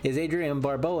has is Adrienne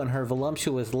Barbeau and her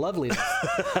voluptuous loveliness.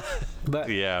 But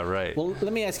yeah, right. Well,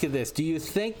 let me ask you this: do you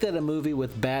think that a movie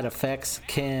with bad effects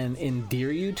can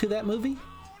endear you to that movie?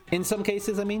 In some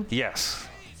cases, I mean. Yes.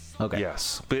 Okay.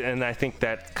 Yes, and I think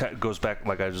that goes back,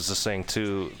 like I was just saying,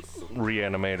 to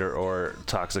Reanimator or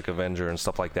Toxic Avenger and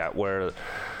stuff like that, where,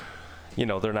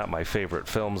 they're not my favorite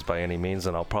films by any means,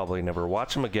 and I'll probably never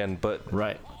watch them again, but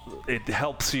it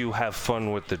helps you have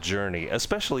fun with the journey,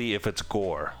 especially if it's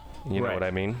gore. You know what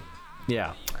I mean?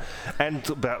 Yeah. And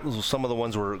some of the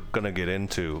ones we're going to get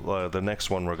into, the next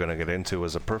one we're going to get into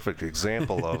is a perfect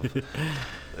example of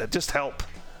it just help.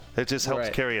 It just helps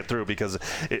carry it through, because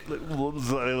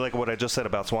like what I just said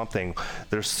about Swamp Thing,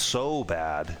 they're so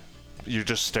bad, you're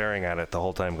just staring at it the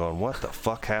whole time going, what the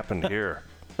fuck happened here?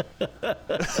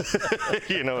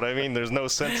 You know what I mean? There's no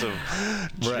sense of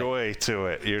joy to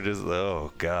it. You're just,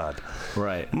 oh God.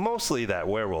 Right. Mostly that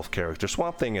werewolf character.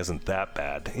 Swamp Thing isn't that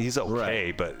bad. He's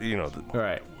okay, but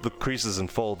the creases and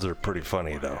folds are pretty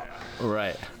funny though.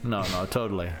 Right. No,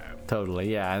 totally,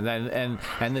 yeah.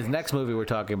 And this next movie we're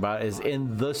talking about is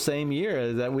in the same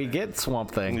year that we get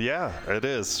Swamp Thing. Yeah, it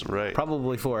is, right.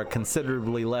 Probably for a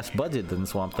considerably less budget than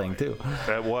Swamp Thing, too.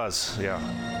 It was, yeah.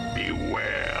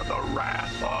 Beware the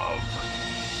wrath of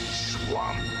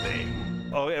Swamp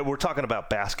Thing. Oh, yeah, we're talking about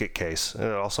Basket Case.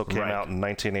 It also came out in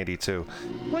 1982.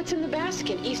 What's in the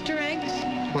basket? Easter eggs?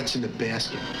 What's in the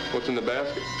basket? What's in the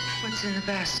basket? What's in the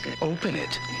basket? Open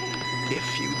it,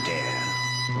 if you dare.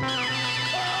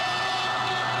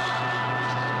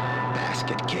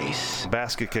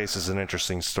 Basket Case is an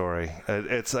interesting story.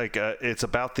 It's like it's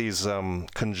about these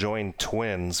conjoined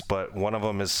twins, but one of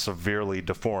them is severely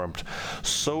deformed,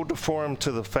 so deformed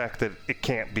to the fact that it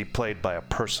can't be played by a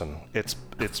person. It's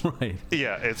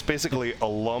yeah, it's basically a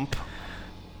lump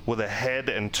with a head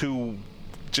and two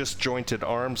disjointed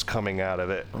arms coming out of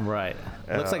it. Right.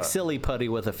 Looks like Silly Putty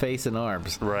with a face and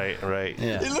arms. Right.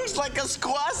 Yeah. It looks like a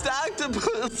squashed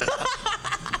octopus.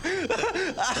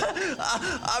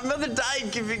 Our mother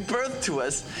died giving birth to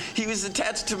us. He was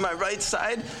attached to my right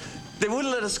side. They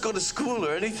wouldn't let us go to school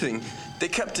or anything. They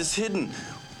kept us hidden.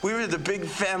 We were the big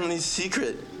family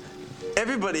secret.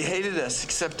 Everybody hated us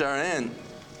except our aunt.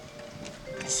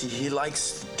 See, he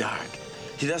likes the dark.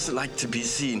 He doesn't like to be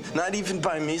seen, not even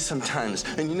by me sometimes.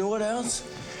 And you know what else?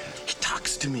 He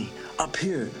talks to me up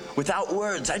here without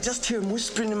words. I just hear him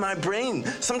whispering in my brain.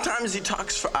 Sometimes he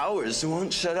talks for hours. He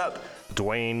won't shut up.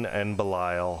 Dwayne and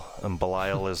Belial, and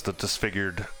Belial is the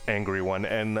disfigured, angry one,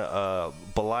 and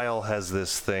Belial has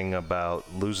this thing about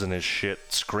losing his shit,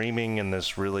 screaming in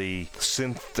this really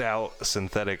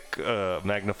synthetic,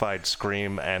 magnified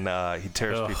scream, and he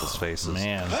tears people's faces.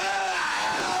 Man.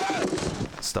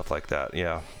 Stuff like that,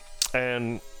 yeah.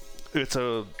 And it's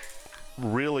a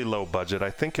really low budget.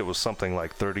 I think it was something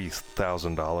like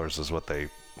 $30,000 is what they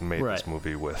made this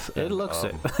movie with. It looks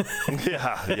it.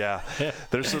 Yeah.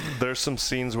 There's some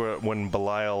scenes where when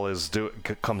Belial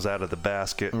comes out of the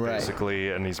basket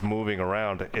basically, and he's moving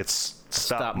around. It's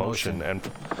stop motion. And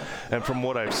from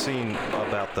what I've seen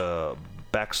about the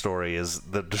backstory is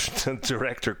the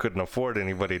director couldn't afford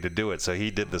anybody to do it, so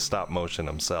he did the stop motion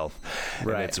himself.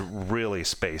 And it's really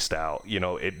spaced out.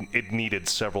 It needed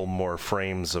several more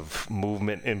frames of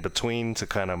movement in between to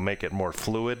kind of make it more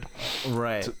fluid.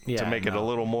 To make it a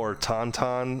little more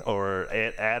tauntaun or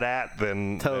at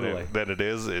than it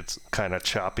is. It's kind of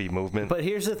choppy movement. But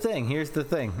here's the thing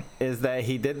is that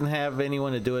he didn't have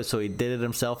anyone to do it, so he did it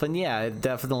himself. And it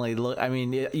definitely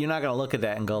you're not going to look at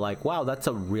that and go like, wow, that's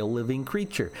a real living creature.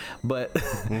 But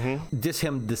just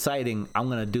him deciding, I'm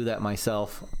going to do that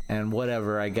myself, and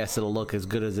whatever, I guess it'll look as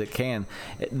good as it can.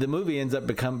 The movie ends up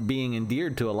being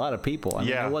endeared to a lot of people. I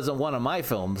mean, it wasn't one of my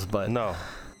films, but no.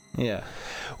 Yeah.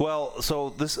 Well,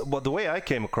 the way I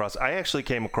actually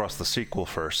came across the sequel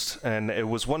first, and it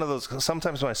was one of those.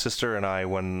 Sometimes my sister and I,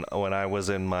 when I was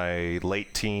in my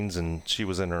late teens and she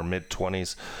was in her mid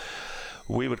 20s,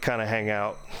 we would kind of hang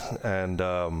out and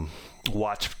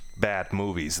watch bad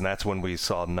movies, and that's when we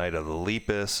saw Night of the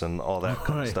Lepus and all that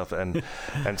kind of stuff. And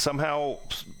somehow,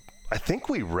 I think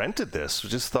we rented this. We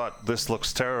just thought, this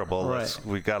looks terrible.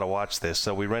 We got to watch this.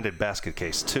 So we rented Basket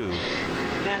Case 2.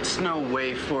 That's no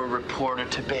way for a reporter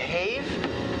to behave.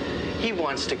 He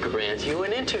wants to grant you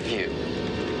an interview.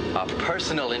 A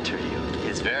personal interview.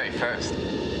 His very first.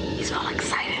 He's all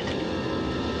excited.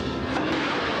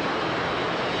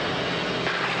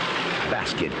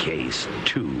 Basket Case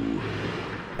 2.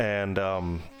 And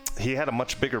he had a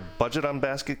much bigger budget on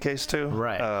Basket Case 2.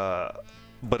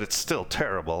 But it's still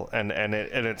terrible, and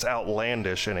it's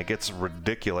outlandish, and it gets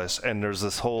ridiculous. And there's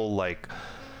this whole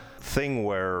thing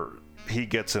where he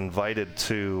gets invited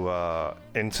to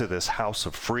into this house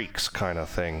of freaks kind of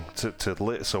thing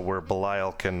so where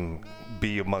Belial can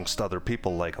be amongst other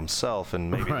people like himself, and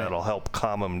maybe that'll help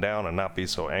calm him down and not be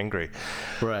so angry.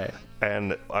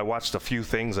 And I watched a few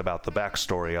things about the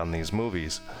backstory on these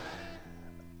movies.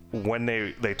 When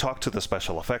they talk to the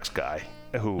special effects guy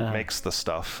who makes the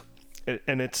stuff,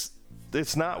 and it's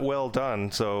not well done,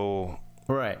 so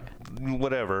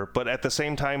whatever. But at the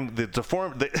same time, the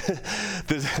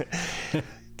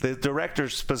director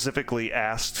specifically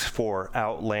asked for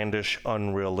outlandish,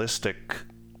 unrealistic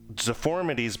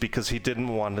deformities because he didn't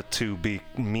want it to be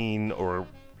mean or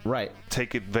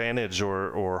take advantage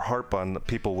or harp on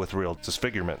people with real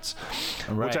disfigurements,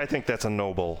 which I think that's a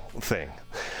noble thing.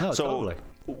 Totally.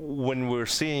 When we're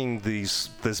seeing this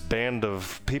band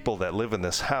of people that live in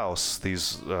this house,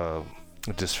 these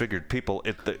disfigured people,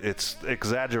 it's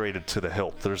exaggerated to the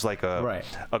hilt. There's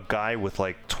a guy with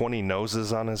 20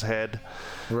 noses on his head,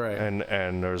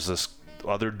 and there's this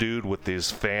other dude with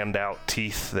these fanned out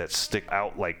teeth that stick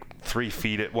out 3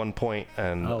 feet at one point,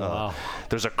 and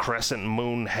there's a crescent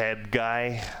moon head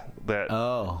guy that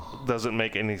doesn't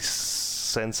make any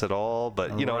sense at all,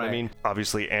 but you know what I mean.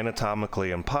 Obviously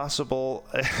anatomically impossible,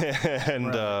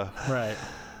 and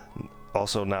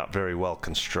also not very well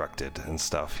constructed and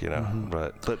stuff,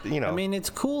 but I mean, it's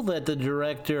cool that the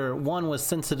director was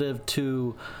sensitive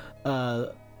to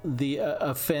the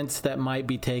offense that might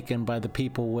be taken by the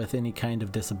people with any kind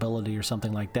of disability or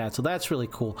something like that, so that's really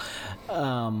cool.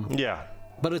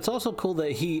 But it's also cool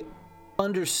that he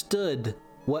understood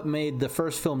what made the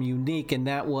first film unique, and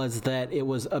that was that it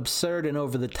was absurd and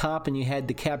over the top, and you had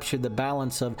to capture the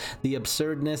balance of the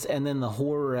absurdness and then the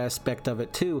horror aspect of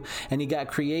it too, and he got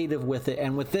creative with it.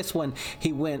 And with this one,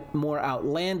 he went more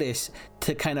outlandish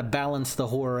to kind of balance the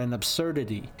horror and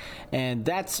absurdity, and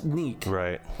that's neat.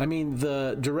 I mean,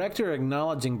 the director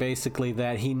acknowledging basically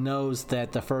that he knows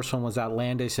that the first one was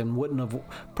outlandish and wouldn't have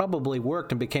probably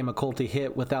worked and became a culty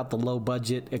hit without the low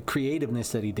budget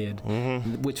creativeness that he did,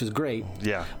 which was great.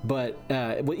 But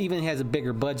even has a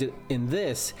bigger budget in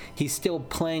this, he's still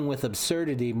playing with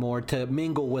absurdity more to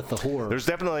mingle with the horror. There's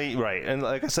definitely and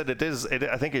like I said,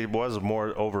 I think it was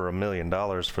more over $1 million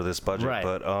for this budget,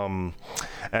 but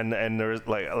and there's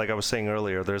like I was saying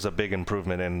earlier, there's a big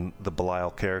improvement in the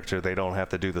Belial character. They don't have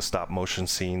to do the stop motion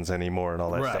scenes anymore and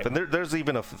all that stuff. And there's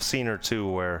even a scene or two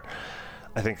where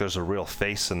I think there's a real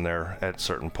face in there at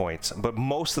certain points, but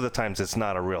most of the times it's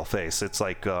not a real face. It's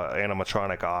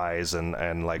animatronic eyes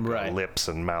and lips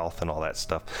and mouth and all that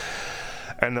stuff.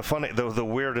 And the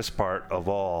weirdest part of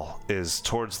all is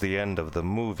towards the end of the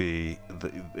movie,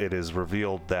 it is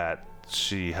revealed that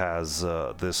she has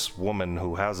this woman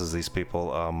who houses these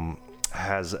people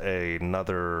has a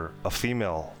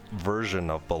female version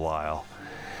of Belial,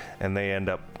 and they end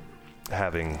up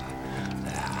having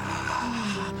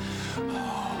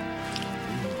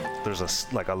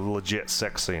like a legit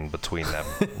sex scene between them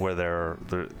where they're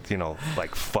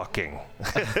like fucking.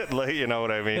 Like, you know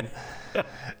what I mean?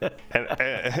 And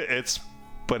it's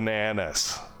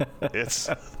bananas. It's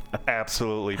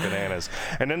absolutely bananas.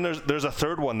 And then there's a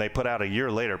third one they put out a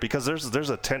year later, because there's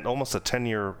almost a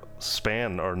 10-year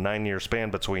span or 9-year span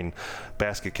between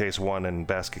Basket Case 1 and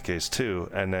Basket Case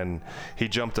 2, and then he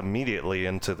jumped immediately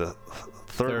into the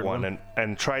third one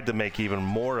and tried to make even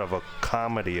more of a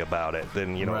comedy about it.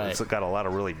 Then it's got a lot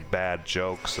of really bad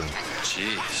jokes. And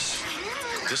jeez,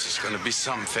 this is going to be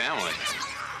some family.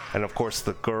 And of course,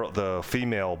 the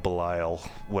female Belial,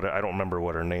 I don't remember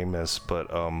what her name is, but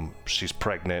she's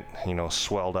pregnant,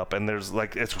 swelled up, and there's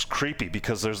like, it was creepy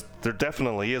because there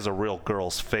definitely is a real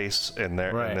girl's face in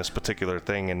there in this particular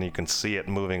thing, and you can see it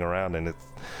moving around, and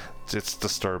it's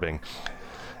disturbing.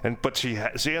 But she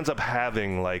ends up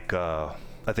having like I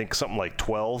think something like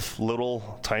 12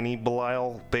 little tiny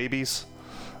Belial babies,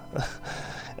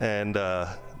 and.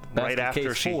 Right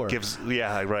after she gives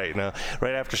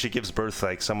birth,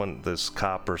 like this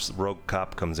cop or rogue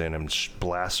cop comes in and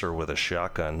blasts her with a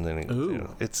shotgun,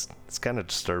 and it's kind of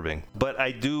disturbing. But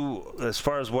I do, as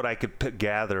far as what I could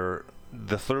gather,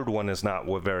 the third one is not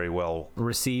very well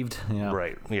received. Yeah.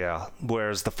 Right. Yeah.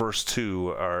 Whereas the first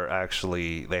two are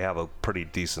actually, they have a pretty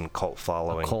decent cult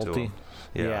following to them.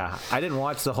 Yeah. I didn't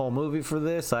watch the whole movie for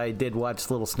this. I did watch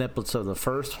little snippets of the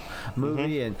first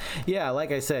movie, and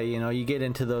like I say, you get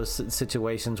into those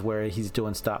situations where he's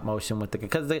doing stop motion with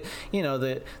because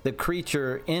the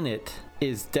creature in it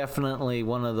is definitely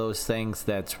one of those things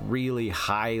that's really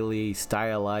highly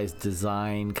stylized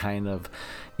design, kind of,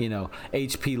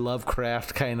 H.P.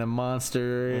 Lovecraft kind of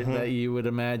monster that you would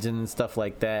imagine and stuff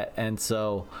like that. And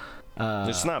so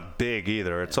it's not big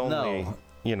either. It's only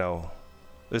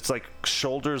it's like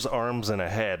shoulders, arms, and a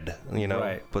head,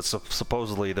 Right. But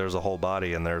supposedly there's a whole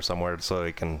body in there somewhere so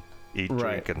they can eat,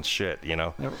 drink, and shit,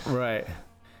 Right.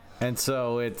 And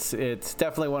so it's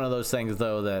definitely one of those things,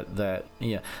 though, that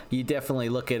you definitely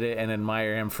look at it and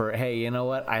admire him for, hey, you know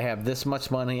what? I have this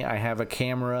much money. I have a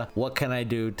camera. What can I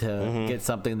do to get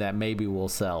something that maybe will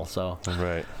sell? So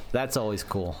that's always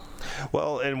cool.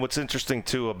 Well, and what's interesting,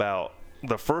 too, about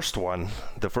the first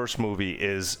movie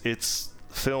is it's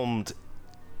filmed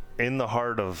in the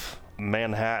heart of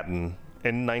Manhattan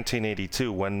in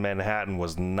 1982, when Manhattan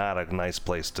was not a nice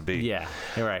place to be. Yeah,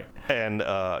 you're right. And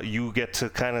you get to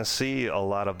kind of see a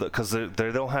lot of because they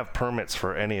don't have permits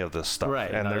for any of this stuff. Right,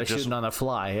 and they're shooting on the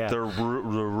fly. Yeah, they're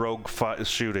rogue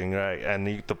shooting, right?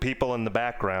 And the people in the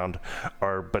background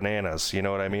are bananas. You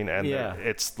know what I mean? And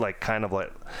it's like kind of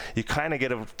like you kind of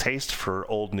get a taste for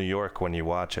old New York when you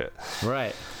watch it.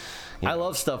 Right. I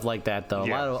love stuff like that, though.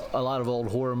 Yeah. A lot of old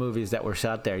horror movies that were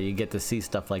shot there, you get to see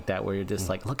stuff like that where you're just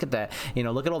like, look at that.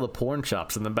 Look at all the porn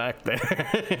shops in the back there.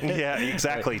 Yeah,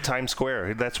 exactly. Times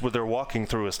Square. That's what they're walking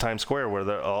through is Times Square,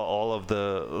 where all of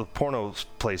the porno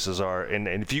places are. And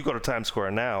if you go to Times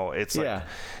Square now, it's like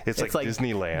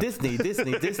Disneyland.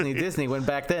 Disney. When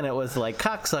back then it was like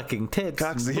cocksucking, tits.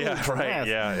 Right.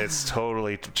 Yeah, it's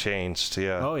totally changed.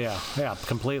 Yeah. Oh, yeah. Yeah,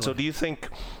 completely. So do you think,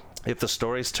 if the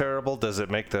story's terrible, does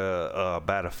it make the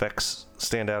bad effects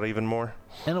stand out even more?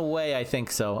 In a way, I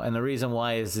think so. And the reason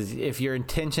why is if your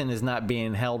intention is not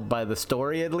being held by the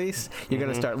story, at least, you're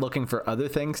going to start looking for other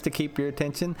things to keep your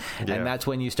attention. Yeah. And that's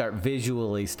when you start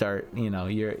visually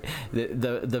the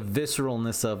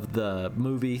visceralness of the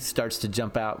movie starts to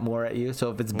jump out more at you. So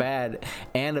if it's bad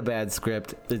and a bad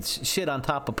script, it's shit on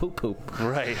top of poop.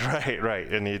 Right.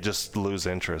 And you just lose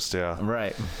interest, yeah.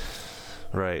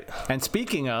 Right. And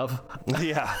speaking of...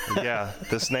 Yeah.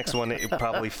 This next one, it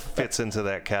probably fits into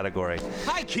that category.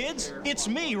 Hi, kids. It's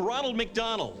me, Ronald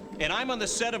McDonald. And I'm on the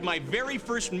set of my very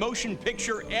first motion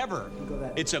picture ever.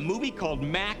 It's a movie called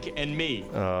Mac and Me.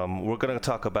 We're going to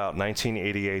talk about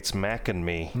 1988's Mac and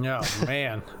Me. Oh,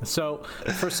 man. So,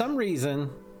 for some reason,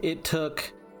 it took...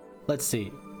 Let's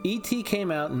see. E.T.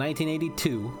 came out in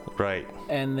 1982. Right.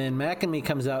 And then Mac and Me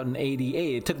comes out in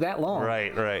 88. It took that long.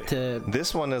 Right.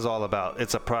 This one is all about,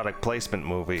 it's a product placement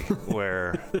movie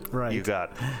where you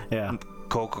got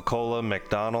Coca-Cola,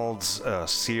 McDonald's,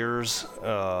 Sears.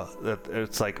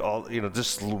 It's like all,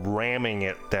 just ramming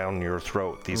it down your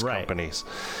throat, these companies.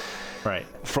 Right.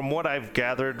 From what I've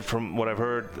gathered, from what I've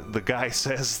heard, the guy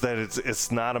says that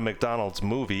it's not a McDonald's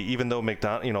movie, even though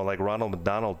like Ronald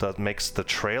McDonald makes the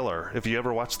trailer. If you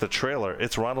ever watch the trailer,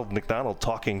 it's Ronald McDonald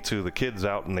talking to the kids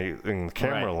out in the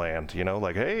camera land.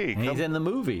 Like, hey, he's in the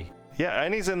movie. Yeah,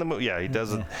 and he's in the movie. Yeah, he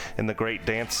does it in the great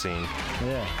dance scene.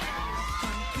 Yeah.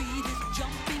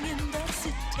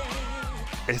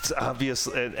 It's obvious,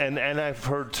 and I've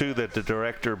heard too that the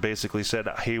director basically said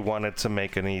he wanted to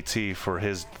make an E.T. for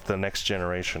the next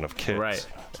generation of kids. Right.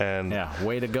 And yeah,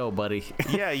 way to go, buddy.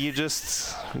 Yeah, you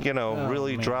just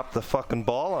really dropped the fucking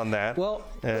ball on that. Well,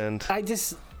 and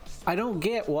I don't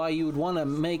get why you would want to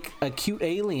make a cute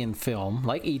alien film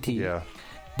like E.T. Yeah.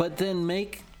 But then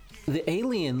make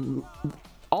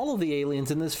all of the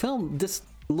aliens in this film just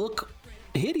look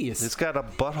hideous. It's got a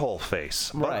butthole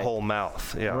face, butthole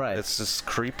mouth. Yeah, right. It's just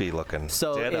creepy looking.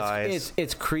 So dead eyes.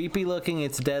 It's creepy looking.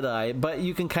 It's dead eye, but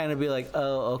you can kind of be like,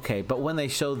 oh, okay. But when they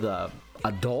show the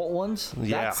adult ones,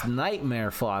 that's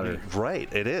nightmare fodder.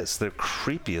 Right, it is. They're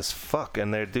creepy as fuck,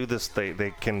 and they do this.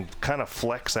 They can kind of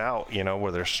flex out,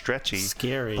 where they're stretchy,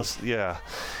 scary. Yeah,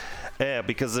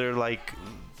 because they're like,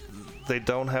 they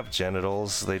don't have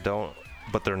genitals. They don't.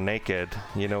 But they're naked,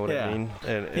 you know what I mean?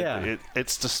 And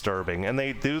it's disturbing. And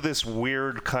they do this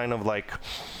weird kind of like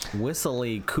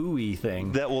whistly cooey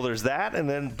thing. There's that, and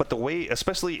then but the way,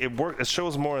 especially it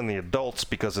shows more in the adults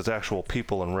because it's actual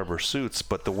people in rubber suits.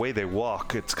 But the way they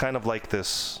walk, it's kind of like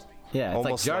this. Yeah, it's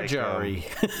almost like Jar Jar-y.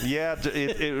 Yeah,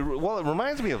 it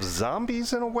reminds me of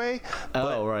zombies in a way.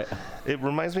 Oh, right. It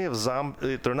reminds me of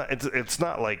they're not. It's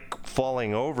not like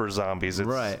falling over zombies. It's,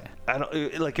 right. I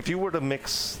don't like if you were to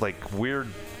mix like weird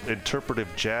interpretive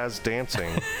jazz dancing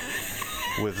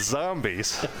with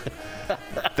zombies.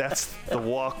 That's the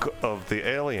walk of the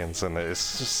aliens, and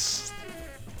it's just.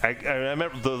 I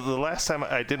remember the last time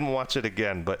I didn't watch it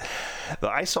again, but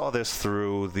I saw this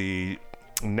through the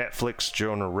Netflix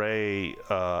Jonah Ray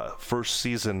first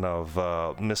season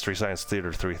of Mystery Science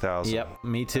Theater 3000. Yep,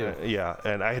 me too. Yeah,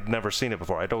 and I had never seen it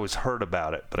before. I'd always heard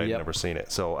about it, but I'd never seen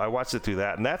it. So I watched it through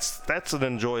that, and that's an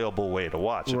enjoyable way to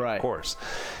watch it, of course,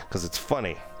 because it's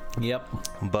funny. Yep.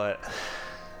 But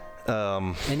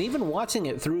and even watching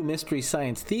it through Mystery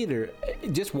Science Theater,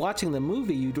 just watching the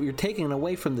movie, you're taking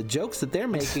away from the jokes that they're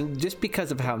making just because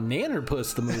of how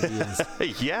nannerpuss the movie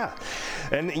is. Yeah.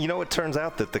 And, it turns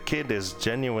out that the kid is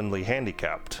genuinely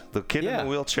handicapped. The kid in the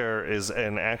wheelchair is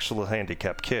an actual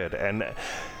handicapped kid. And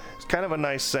it's kind of a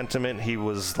nice sentiment. He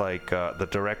was like, the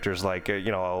director's like,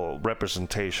 a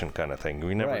representation kind of thing.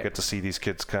 We never get to see these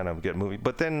kids kind of get movie.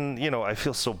 But then, I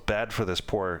feel so bad for this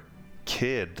poor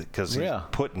kid because he's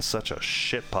put in such a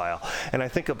shit pile. And I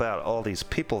think about all these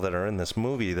people that are in this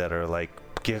movie that are like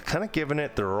kind of giving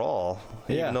it their all,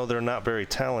 even though they're not very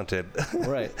talented.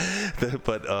 Right.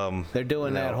 But they're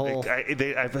doing that whole.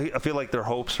 I feel like their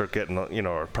hopes are getting,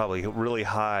 are probably really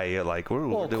high. Like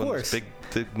we're doing this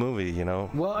big movie,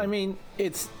 Well, I mean,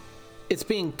 it's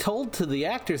being told to the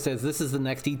actors as this is the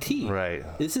next E.T. Right.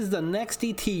 This is the next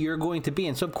E.T. you're going to be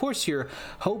in. So of course your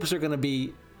hopes are going to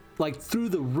be like through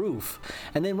the roof,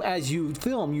 and then as you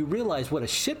film, you realize what a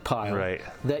shit pile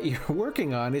that you're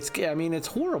working on. It's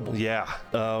horrible. Yeah.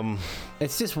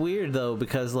 It's just weird though,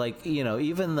 because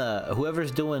even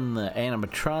whoever's doing the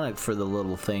animatronic for the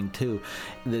little thing too,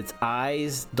 its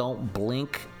eyes don't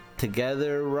blink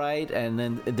together right, and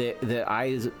then the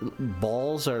eyes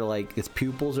balls are like its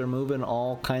pupils are moving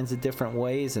all kinds of different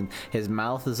ways, and his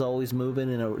mouth is always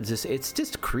moving, and it's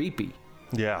just creepy.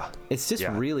 Yeah. It's just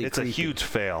really it's creepy. a huge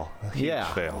fail. Huge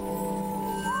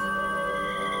fail.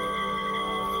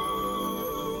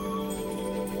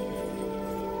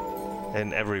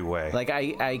 In every way. Like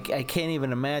I can't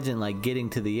even imagine like getting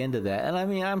to the end of that. And I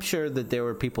mean, I'm sure that there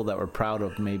were people that were proud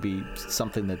of maybe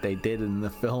something that they did in the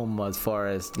film as far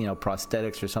as,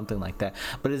 prosthetics or something like that.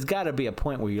 But it's got to be a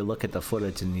point where you look at the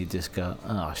footage and you just go,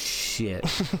 oh shit.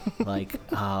 Like,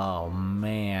 oh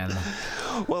man.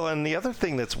 Well, and the other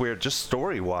thing that's weird, just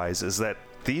story-wise, is that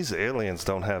these aliens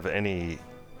don't have any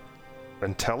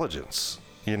intelligence.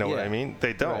 You know what I mean?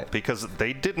 They don't, because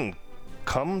they didn't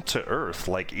come to Earth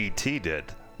like E.T. did,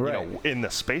 in the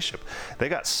spaceship. They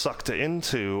got sucked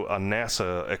into a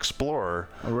NASA Explorer,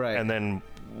 and then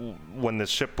when the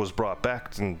ship was brought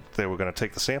back and they were going to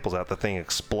take the samples out, the thing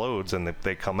explodes and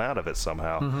they come out of it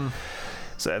somehow. Mm-hmm.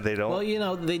 So they don't.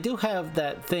 Well, they do have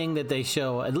that thing that they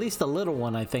show, at least the little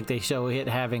one, I think they show it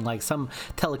having like some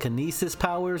telekinesis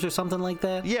powers or something like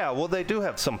that. Yeah, well, they do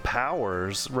have some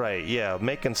powers, right? Yeah,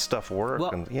 making stuff work.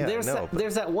 Well, there's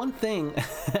that one thing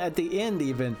at the end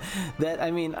even that,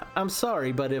 I mean, I'm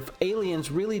sorry, but if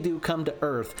aliens really do come to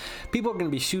Earth, people are going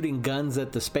to be shooting guns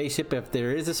at the spaceship if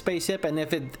there is a spaceship, and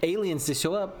if aliens just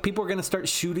show up, people are going to start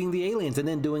shooting the aliens and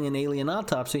then doing an alien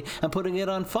autopsy and putting it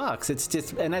on Fox. It's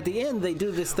just, and at the end they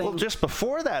do this thing. Well, just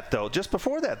before that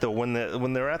though, when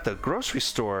they're at the grocery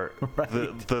store,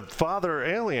 the father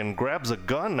alien grabs a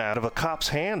gun out of a cop's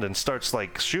hand and starts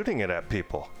like shooting it at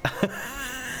people.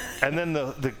 And then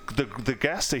the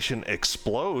gas station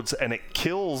explodes and it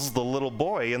kills the little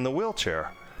boy in the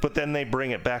wheelchair. But then they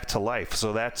bring it back to life.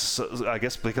 So that's, I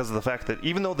guess, because of the fact that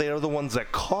even though they are the ones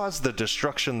that caused the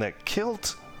destruction that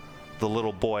killed the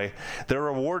little boy, they're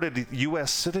awarded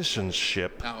U.S.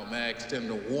 citizenship. Now, may I extend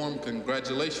a warm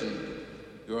congratulations.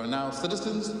 You are now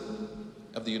citizens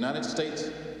of the United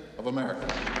States of America.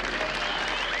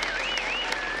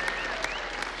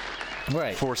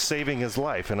 Right. For saving his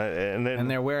life. And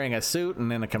they're wearing a suit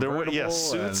and then a convertible.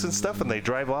 Suits and stuff, and they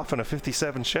drive off in a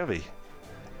 57 Chevy.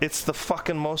 It's the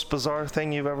fucking most bizarre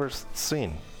thing you've ever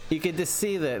seen. You could just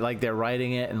see that, like, they're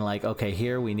writing it and, like, okay,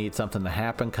 here we need something to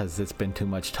happen because it's been too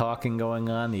much talking going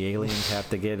on. The aliens have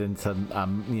to get into a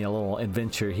little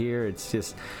adventure here.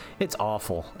 It's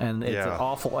awful, and it's an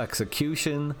awful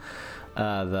execution.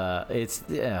 All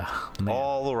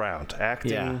around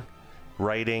acting,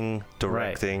 writing,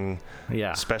 directing,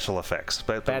 special effects.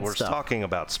 But we're talking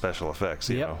about special effects.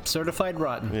 You know, certified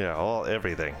rotten. Yeah,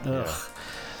 everything. Ugh. Yeah.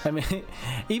 I mean,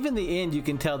 even the end, you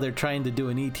can tell they're trying to do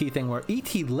an E.T. thing where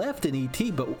E.T. left an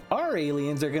E.T., but our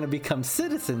aliens are going to become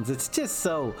citizens. It's just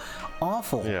so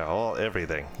awful. Yeah,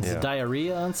 everything. It's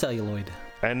diarrhea on celluloid.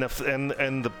 And the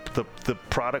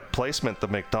product placement, the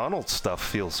McDonald's stuff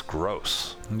feels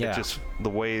gross. Yeah. It just, the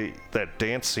way that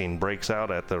dance scene breaks out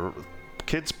at the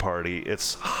kids' party,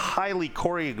 it's highly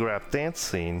choreographed dance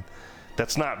scene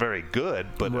that's not very good,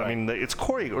 but I mean, it's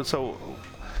choreographed, so...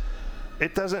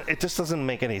 It just doesn't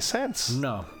make any sense.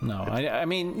 No. I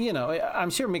mean, I'm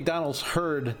sure McDonald's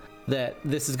heard that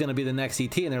this is going to be the next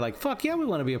E.T. and they're like, fuck yeah, we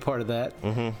want to be a part of that.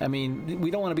 Mm-hmm. I mean, we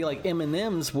don't want to be like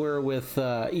M&M's were with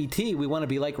E.T. We want to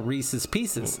be like Reese's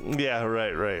Pieces. Yeah,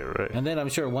 right. And then I'm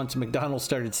sure once McDonald's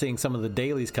started seeing some of the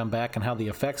dailies come back and how the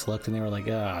effects looked, and they were like,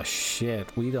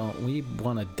 shit, we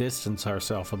want to distance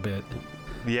ourselves a bit.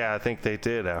 Yeah, I think they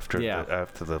did after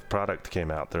the product came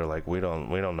out. They're like, we don't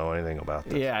know anything about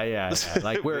this. Yeah.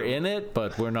 Like, we're in it,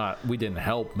 but we didn't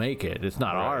help make it. It's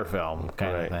not our film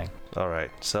kind of thing. All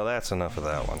right, so that's enough of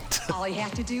that one. All you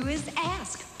have to do is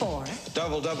ask for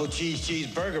double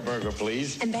cheeseburger,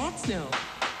 please. And that's no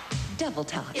double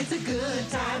talk. It's a good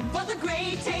time for the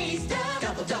great taste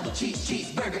of double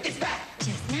cheeseburger. It's back.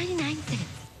 Just 99 cents.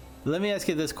 Let me ask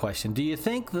you this question. Do you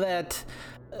think that,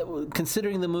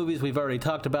 considering the movies we've already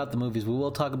talked about, the movies we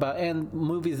will talk about, and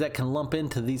movies that can lump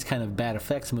into these kind of bad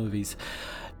effects movies,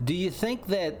 do you think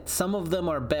that some of them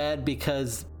are bad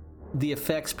because the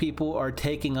effects people are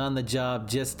taking on the job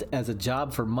just as a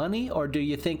job for money? Or do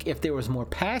you think if there was more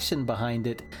passion behind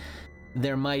it,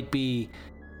 there might be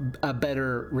a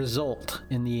better result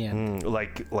in the end?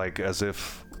 Like as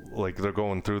if like they're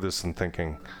going through this and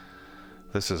thinking,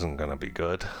 this isn't going to be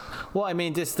good. Well, I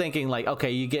mean, just thinking like,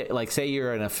 okay, you get, like, say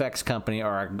you're an effects company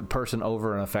or a person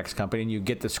over an effects company and you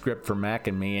get the script for Mac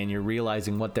and Me and you're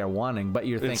realizing what they're wanting, but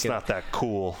you're thinking... It's not that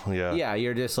cool, yeah.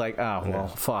 You're just like,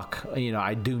 fuck,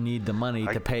 I do need the money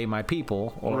to pay my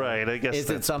people. Or right, I guess is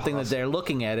it something that they're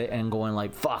looking at it and going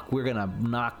like, fuck, we're going to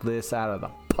knock this out of the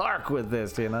park with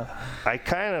this, I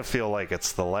kind of feel like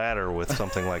it's the latter with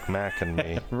something like Mac and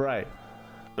Me. Right.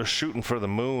 They're shooting for the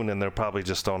moon and they probably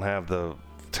just don't have the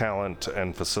talent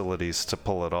and facilities to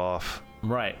pull it off.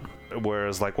 Right.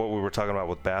 Whereas like what we were talking about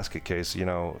with Basket Case,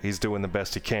 he's doing the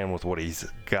best he can with what he's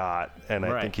got, and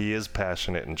I think he is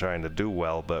passionate and trying to do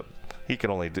well, but he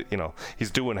can only do,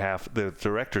 he's doing half, the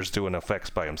director's doing effects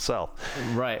by himself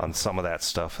on some of that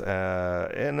stuff.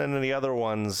 And then the other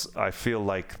ones, I feel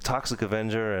like Toxic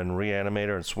Avenger and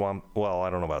Reanimator and I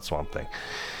don't know about Swamp Thing.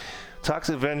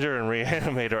 Toxic Avenger and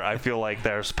Reanimator, I feel like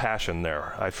there's passion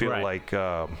there. I feel like,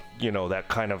 that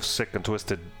kind of sick and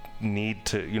twisted need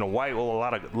to, why a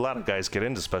lot of guys get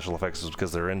into special effects is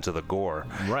because they're into the gore.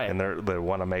 Right. And they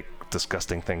want to make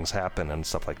disgusting things happen and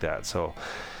stuff like that. So,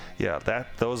 yeah,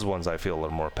 those ones I feel are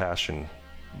more passion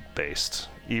based,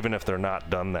 even if they're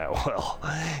not done that well.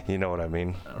 You know what I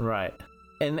mean? Right.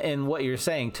 And what you're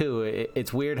saying, too,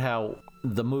 it's weird how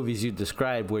the movies you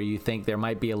described where you think there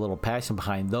might be a little passion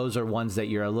behind, those are ones that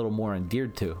you're a little more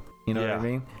endeared to. You know what I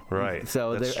mean? Right.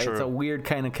 So it's a weird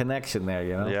kind of connection there,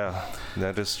 Yeah,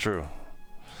 that is true.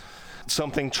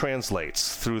 Something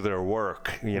translates through their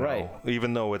work,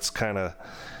 even though it's kind of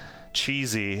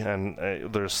cheesy, and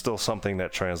there's still something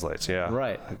that translates. Yeah.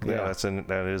 Right. Yeah,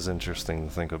 that is interesting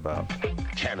to think about.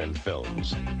 Cannon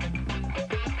Films,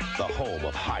 the home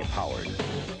of high-powered,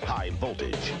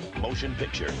 high-voltage motion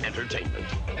picture entertainment.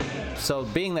 So,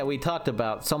 being that we talked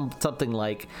about something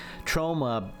like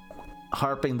Troma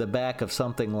harping the back of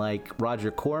something like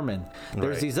Roger Corman,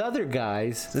 there's these other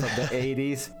guys from the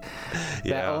 80s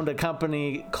that owned a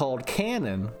company called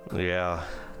Cannon. Yeah.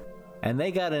 And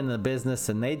they got into the business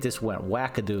and they just went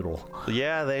wackadoodle.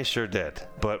 Yeah, they sure did.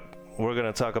 But we're going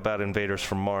to talk about Invaders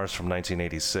from Mars from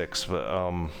 1986.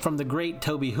 But, from the great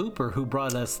Tobe Hooper, who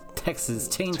brought us Texas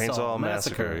Chainsaw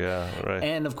Massacre. Yeah, right.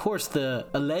 And, of course, the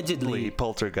allegedly...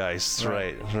 Poltergeist,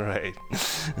 right.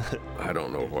 I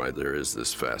don't know why there is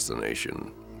this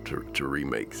fascination to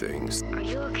remake things. Are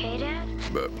you okay, Dad?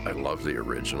 But I love the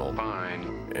original.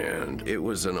 Fine. And it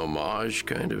was an homage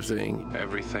kind of thing.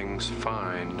 Everything's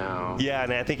fine now. Yeah,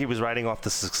 and I think he was riding off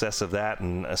the success of that,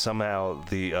 and somehow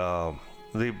the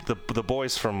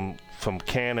boys from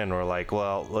Canon were like,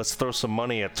 well, let's throw some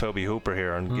money at Tobe Hooper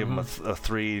here and give him a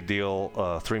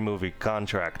 3-movie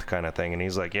contract kind of thing. And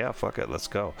he's like, yeah, fuck it, let's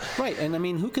go. Right, and I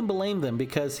mean, who can blame them?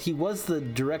 Because he was the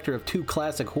director of 2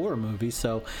 classic horror movies,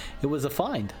 so it was a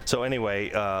find. So anyway,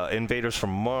 Invaders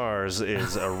from Mars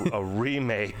is a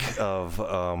remake of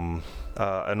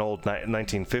an old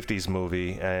 1950s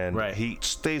movie, and he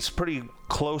stays pretty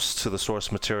close to the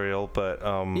source material, but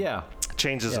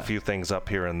changes a few things up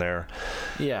here and there.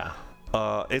 Yeah.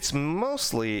 It's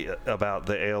mostly about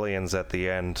the aliens at the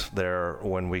end there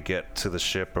when we get to the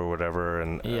ship or whatever,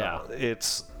 and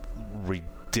it's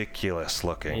ridiculous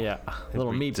looking. Yeah,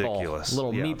 little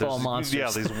meatball monsters.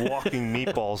 Yeah, these walking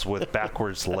meatballs with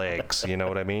backwards legs. You know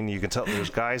what I mean? You can tell there's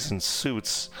guys in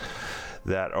suits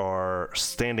that are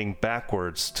standing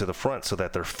backwards to the front so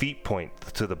that their feet point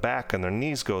to the back and their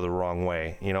knees go the wrong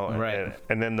way, you know,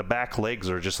 and then the back legs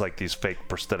are just like these fake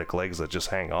prosthetic legs that just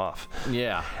hang off.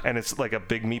 Yeah. And it's like a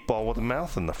big meatball with a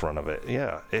mouth in the front of it.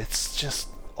 Yeah, it's just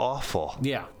awful.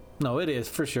 Yeah. No, it is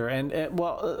for sure. And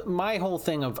my whole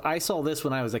thing of, I saw this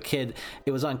when I was a kid.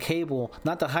 It was on cable,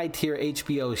 not the high tier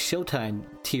HBO Showtime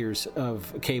tiers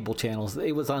of cable channels.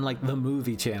 It was on like the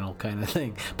movie channel kind of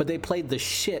thing. But they played the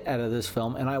shit out of this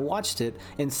film, and I watched it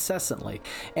incessantly.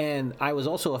 And I was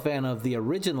also a fan of the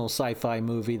original sci-fi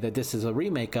movie that this is a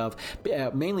remake of,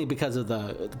 mainly because of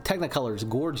the Technicolor is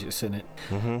gorgeous in it,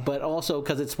 but also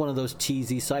because it's one of those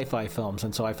cheesy sci-fi films,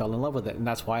 and so I fell in love with it, and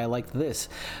that's why I liked this.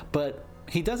 But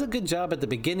he does a good job at the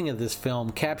beginning of this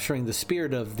film capturing the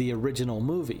spirit of the original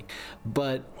movie.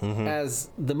 But as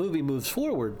the movie moves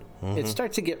forward, it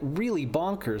starts to get really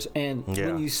bonkers. And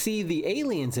when you see the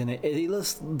aliens in it, they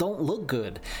just don't look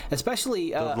good.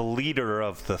 Especially... the leader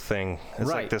of the thing is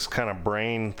like this kind of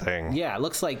brain thing. Yeah, it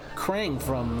looks like Krang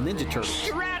from Ninja Turtles.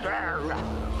 Shredder!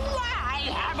 Why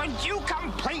haven't you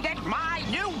completed my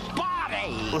new body?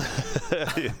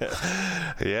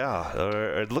 Yeah,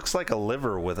 it looks like a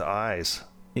liver with eyes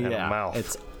and a mouth.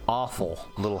 It's awful.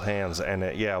 Little hands, and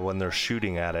when they're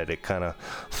shooting at it, it kind of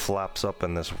flaps up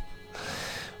in this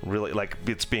really, like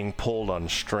it's being pulled on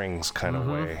strings kind of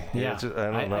way. Yeah, I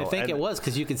don't know. I think it was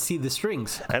because you could see the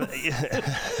strings. And,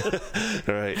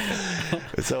 right.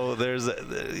 So there's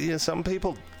some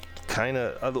people kind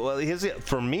of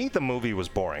for me the movie was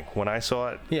boring when I saw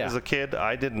it as a kid.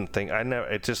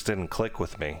 It just didn't click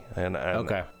with me. And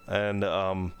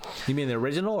you mean the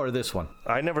original or this one?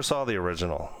 I never saw the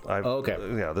original.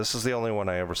 This is the only one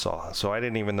I ever saw, so I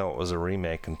didn't even know it was a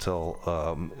remake until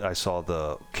I saw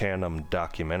the Canon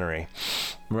documentary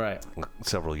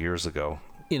several years ago.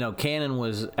 You know, Canon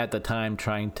was at the time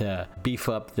trying to beef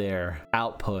up their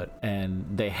output,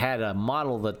 and they had a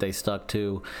model that they stuck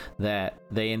to that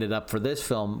they ended up for this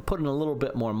film putting a little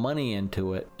bit more money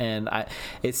into it. And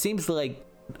it seems like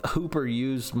Hooper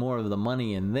used more of the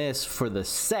money in this for the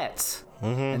sets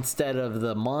instead of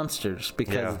the monsters,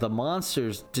 because the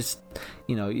monsters just,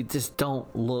 you just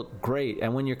don't look great.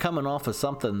 And when you're coming off of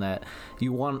something that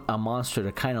you want a monster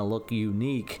to kind of look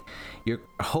unique, you're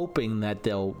hoping that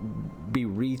they'll be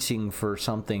reaching for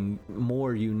something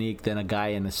more unique than a guy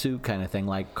in a suit kind of thing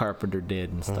like Carpenter did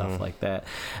and stuff like that.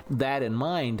 That in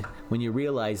mind, when you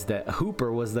realize that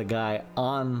Hooper was the guy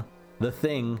on the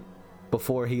thing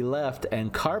before he left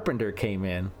and Carpenter came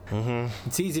in,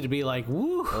 it's easy to be like,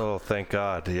 woo. Oh, thank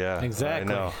God. Yeah,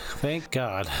 exactly. I know. Thank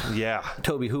God. Yeah.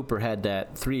 Tobe Hooper had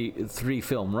that three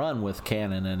film run with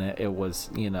Canon, and it was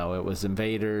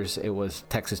Invaders, it was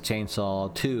Texas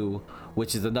Chainsaw 2,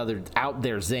 which is another out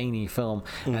there zany film,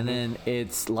 and then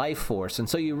it's Life Force. And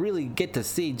so you really get to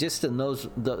see, just in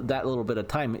that little bit of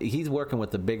time, he's working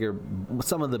with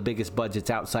some of the biggest budgets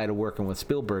outside of working with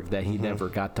Spielberg that he never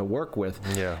got to work with.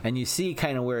 Yeah. And you see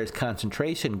kind of where his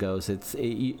concentration goes.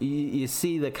 You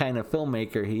see the kind of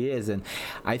filmmaker he is, and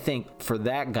I think for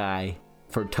that guy,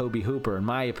 for Tobe Hooper, in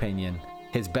my opinion,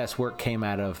 his best work came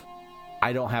out of,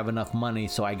 I don't have enough money,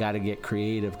 so I got to get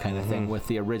creative kind of thing with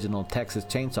the original Texas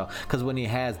Chainsaw. Because when he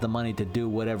has the money to do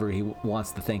whatever he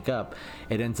wants to think up,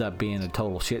 it ends up being a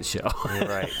total shit show.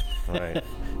 Right.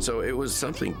 So it was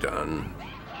something done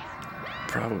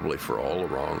probably for all the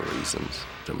wrong reasons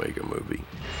to make a movie.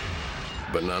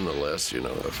 But nonetheless,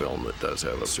 a film that does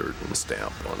have a certain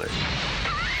stamp on it.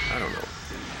 I don't know.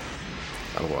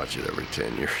 I'll watch it every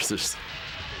 10 years.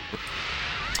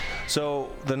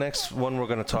 So the next one we're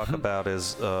going to talk about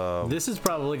is... this is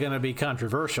probably going to be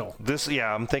controversial.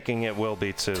 I'm thinking it will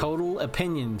be too. Total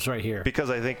opinions right here. Because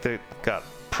I think they got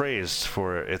praised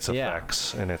for its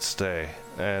effects in its day.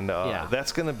 And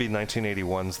that's going to be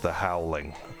 1981's The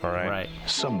Howling, all right? Right.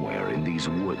 Somewhere in these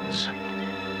woods,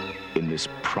 in this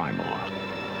primal,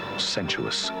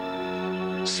 sensuous,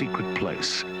 secret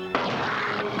place,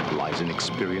 lies an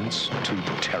experience too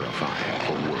terrifying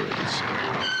for words.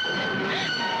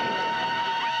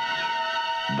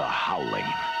 The Howling.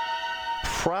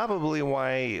 Probably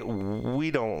why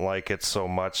we don't like it so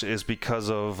much is because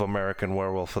of American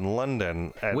Werewolf in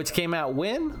London. Which came out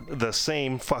when? The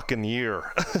same fucking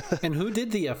year. And who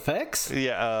did the effects?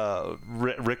 Yeah,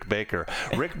 Rick Baker.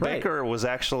 Rick Baker was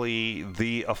actually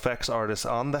the effects artist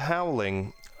on The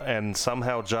Howling, and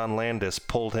somehow John Landis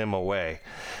pulled him away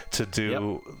to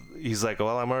do... Yep. He's like,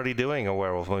 well, I'm already doing a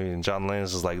werewolf movie. And John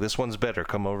Landis is like, this one's better.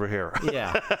 Come over here.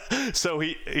 Yeah. So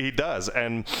he does.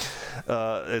 And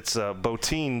it's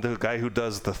Bottin, the guy who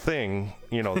does The Thing,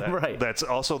 that, that's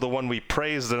also the one we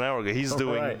praised an hour ago. He's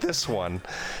doing this one,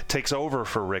 takes over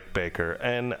for Rick Baker.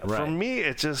 And for me,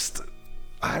 it just,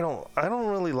 I don't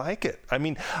really like it. I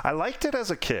mean, I liked it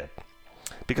as a kid,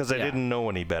 because I didn't know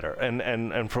any better.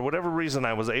 And for whatever reason,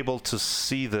 I was able to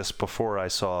see this before I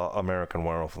saw American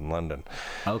Werewolf in London.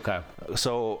 Okay.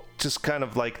 So just kind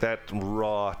of like that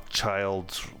raw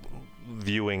child's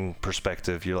viewing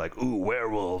perspective, you're like, ooh,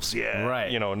 werewolves, yeah.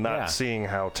 Right. Not seeing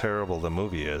how terrible the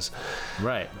movie is.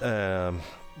 Right.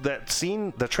 That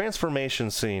scene, the transformation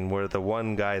scene where the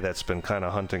one guy that's been kind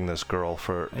of hunting this girl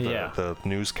for the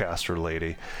newscaster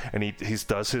lady, and he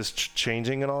does his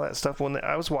changing and all that stuff. When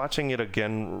I was watching it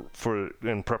again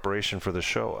in preparation for the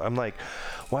show, I'm like,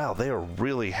 wow, they are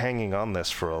really hanging on this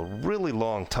for a really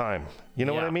long time. You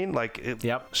know what I mean? Like,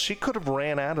 she could have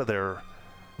ran out of there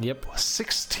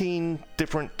 16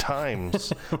 different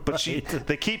times, but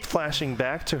they keep flashing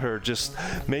back to her, just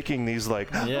making these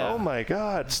oh my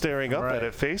god, staring up at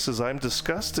it faces. I'm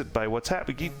disgusted by what's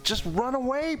happening. You just run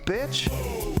away, bitch.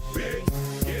 Oh,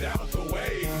 bitch, get out the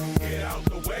way. Get out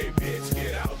the way, bitch,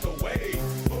 get out the way.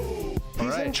 Oh.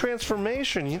 He's in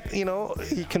transformation.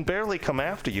 He can barely come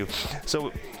after you.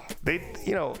 So they,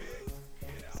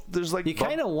 there's you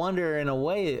kind of wonder in a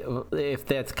way if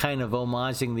that's kind of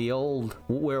homaging the old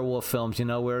werewolf films,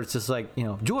 where it's just like,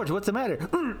 George, what's the matter?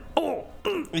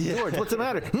 George, what's the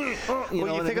matter?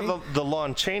 You think of the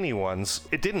Lon Chaney ones.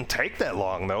 It didn't take that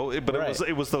long though, but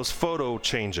it was those photo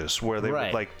changes where they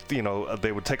would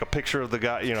they would take a picture of the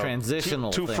guy,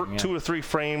 transitional two or three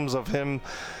frames of him,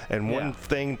 and one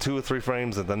thing, 2 or 3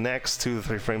 frames, and the next 2 or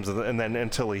 3 frames, and then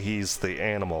until he's the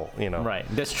animal, Right.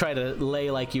 Just try to lay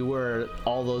like you were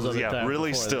all those other times. Yeah,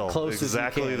 really before, still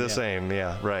exactly the same.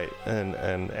 Yeah, right.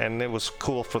 And it was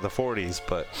cool for the 40s,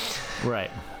 but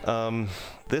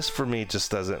this for me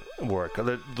just doesn't work.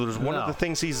 There's one of the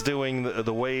things he's doing,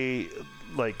 the way,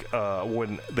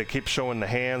 when they keep showing the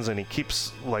hands and he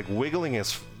keeps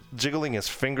jiggling his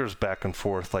fingers back and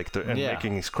forth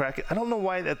making these crack. I don't know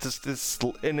why that's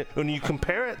and when you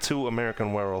compare it to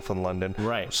American Werewolf in London,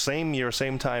 same year,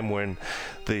 same time, when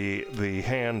the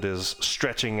hand is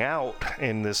stretching out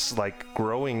in this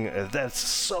growing. That's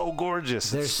so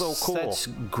gorgeous. There's it's so cool.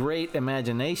 Such great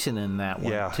imagination in that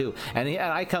one too. And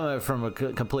I come at it from a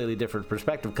completely different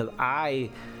perspective, because I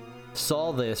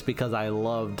saw this because I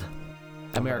loved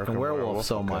American Werewolf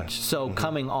so much. So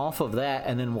coming off of that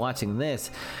and then watching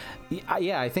this,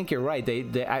 I think you're right.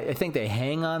 I think they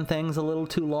hang on things a little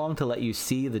too long to let you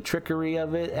see the trickery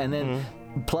of it, and then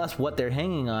plus what they're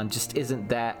hanging on just isn't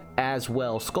that as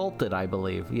well sculpted, I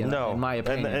believe. In my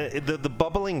opinion. And the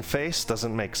bubbling face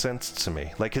doesn't make sense to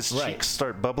me. Like his cheeks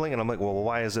start bubbling, and I'm like, well,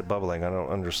 why is it bubbling? I don't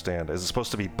understand. Is it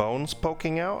supposed to be bones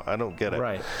poking out? I don't get it.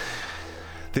 Right.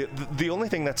 The only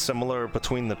thing that's similar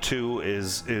between the two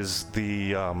is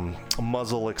the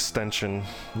muzzle extension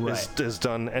is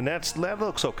done, and that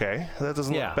looks okay. That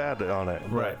doesn't look bad on it.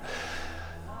 Right.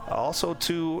 Also,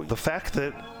 too, the fact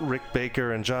that Rick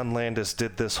Baker and John Landis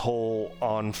did this whole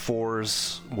on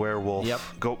fours werewolf,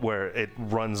 where it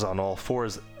runs on all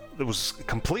fours, it was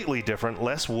completely different,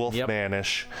 less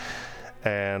Wolfmanish,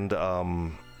 and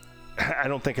I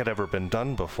don't think it had ever been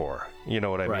done before. You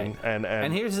know what I mean?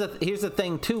 And here's the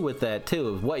thing too with that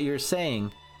too, what you're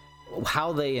saying,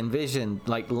 how they envisioned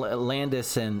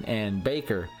Landis and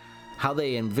Baker, how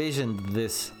they envisioned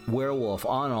this werewolf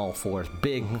on all fours,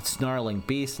 big snarling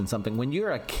beast and something. When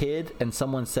you're a kid and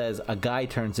someone says a guy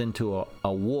turns into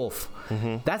a wolf,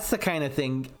 that's the kind of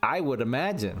thing I would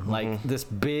imagine. Like this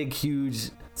big, huge,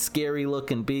 scary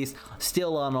looking beast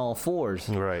still on all fours.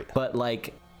 Right. But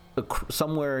like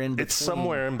somewhere in between. It's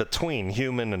somewhere in between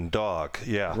human and dog.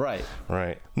 Yeah.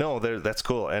 Right. No, that's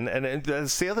cool. And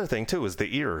that's the other thing too, is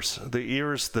the ears. The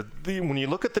ears. When you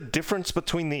look at the difference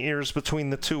between the ears between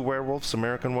the two werewolves,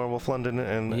 American Werewolf London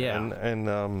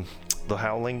and the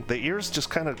Howling, the ears just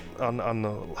kind of on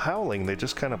the Howling, they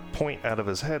just kind of point out of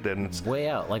his head, and it's way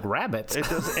out like rabbits. It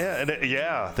does.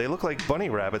 Yeah, they look like bunny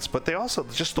rabbits, but they also,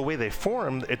 just the way they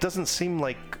form, it doesn't seem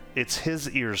like it's his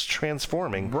ears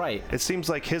transforming. Right. It seems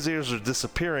like his ears are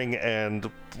disappearing and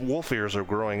wolf ears are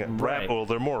growing. Right. Well,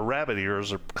 they're more rabbit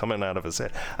ears are coming out of his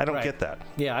head. I don't get that.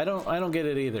 Yeah, I don't get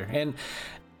it either. And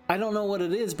I don't know what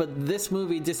it is, but this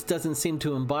movie just doesn't seem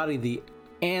to embody the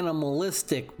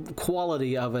animalistic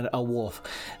quality of a wolf.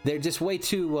 They're just way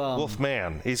too wolf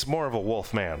man. He's more of a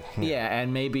wolf man. Yeah,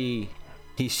 and maybe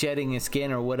he's shedding his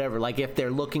skin or whatever. Like if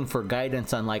they're looking for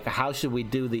guidance on like how should we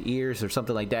do the ears or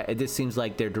something like that, it just seems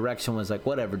like their direction was like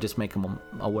whatever, just make him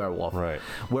a werewolf. Right.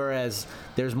 Whereas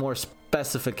there's more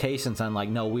specifications on like,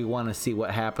 no, we want to see what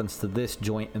happens to this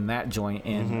joint and that joint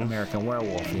in American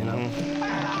Werewolf, you know.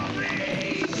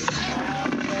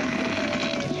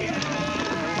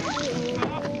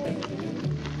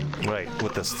 Right,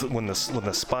 with this when the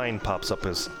spine pops up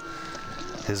his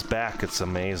back, it's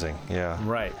amazing. Yeah.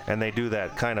 Right. And they do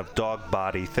that kind of dog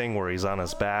body thing where he's on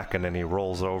his back and then he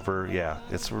rolls over. Yeah,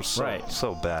 it's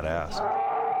so badass.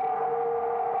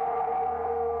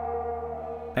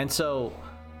 And so,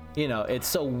 you know, it's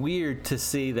so weird to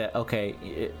see that, okay,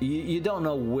 you don't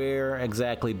know where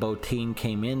exactly Bottin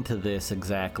came into this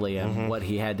exactly and what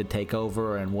he had to take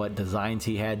over and what designs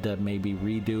he had to maybe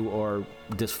redo or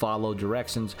just follow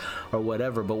directions or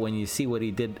whatever. But when you see what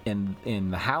he did in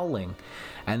The Howling,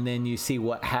 and then you see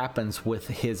what happens with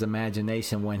his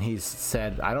imagination when he's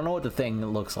said, I don't know what the thing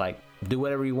looks like, do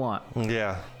whatever you want.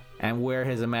 Yeah. And where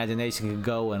his imagination could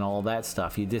go and all that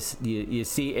stuff. You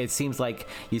see, it seems like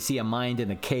you see a mind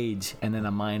in a cage and then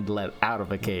a mind let out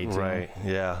of a cage. Right.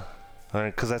 You know? Yeah.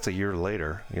 Because that's a year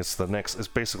later. It's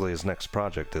basically his next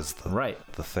project is the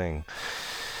thing.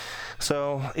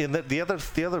 So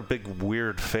the other big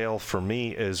weird fail for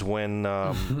me is when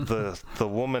the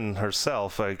woman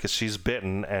herself, I guess she's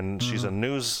bitten, and she's a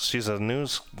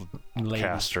newscaster,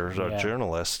 a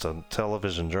journalist, a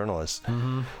television journalist.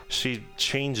 She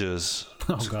changes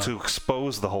to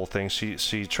expose the whole thing.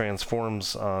 She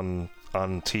transforms on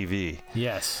TV.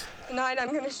 Yes. Tonight I'm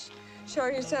going to show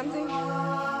you something.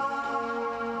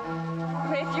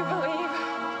 Make you believe.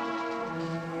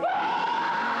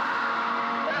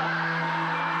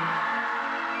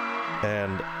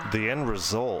 And the end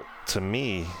result, to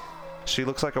me, she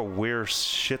looks like a were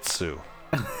Shih Tzu.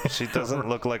 She doesn't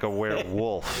look like a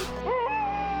werewolf.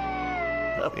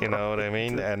 You know what I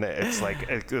mean? And it's like,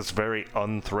 it's very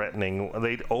unthreatening.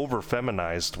 They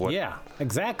over-feminized what... Yeah,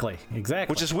 exactly.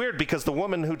 Which is weird because the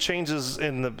woman who changes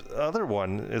in the other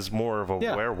one is more of a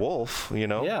werewolf, you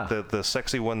know? Yeah. The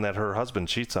sexy one that her husband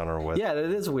cheats on her with. Yeah,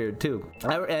 that is weird, too.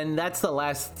 And that's the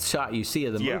last shot you see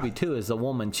of the movie, too, is the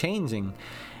woman changing.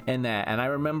 And I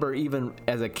remember even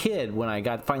as a kid when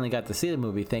I finally got to see the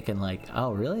movie thinking like,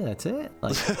 oh really, that's it?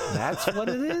 Like that's what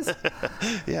it is?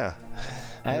 Yeah.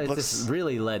 I was just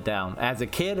really let down as a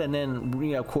kid, and then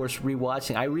of course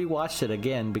rewatching. I rewatched it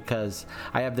again because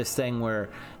I have this thing where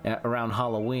around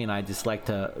Halloween I just like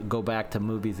to go back to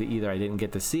movies that either I didn't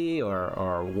get to see or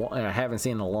I haven't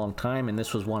seen in a long time, and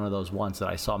this was one of those ones that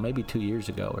I saw maybe 2 years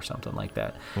ago or something like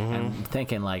that. And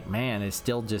thinking like, man, it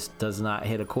still just does not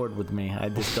hit a chord with me. I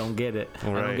just don't get it.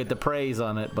 I don't get the praise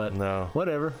on it, but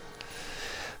whatever.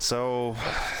 So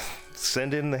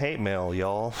send in the hate mail,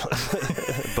 y'all.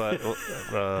 But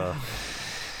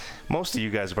most of you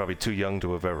guys are probably too young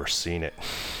to have ever seen it.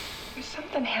 There's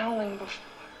something howling before.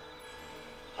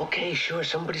 Okay, sure,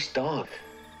 somebody's dog.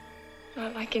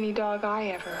 Not like any dog I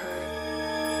ever heard.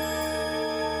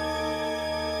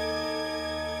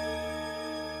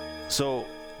 So,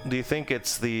 do you think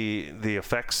it's the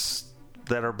effects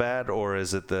that are bad, or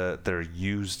is it that they're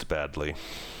used badly?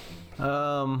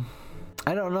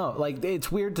 I don't know. Like, it's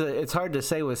hard to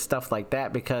say with stuff like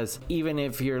that, because even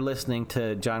if you're listening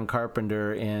to John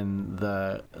Carpenter in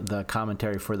the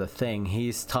commentary for The Thing,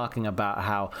 he's talking about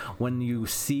how when you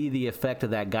see the effect of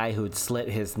that guy who had slit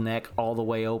his neck all the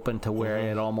way open to where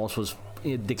it almost was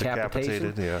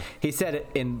decapitation. Yeah. He said it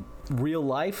in real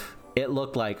life, it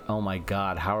looked like, oh my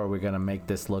God, how are we going to make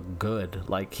this look good?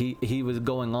 Like he was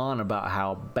going on about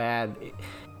how bad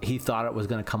he thought it was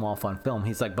going to come off on film.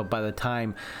 He's like, but by the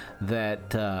time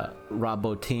that Rob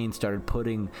Bottin started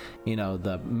putting,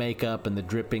 the makeup and the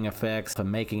dripping effects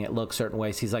and making it look certain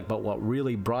ways, he's like, but what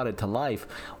really brought it to life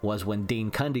was when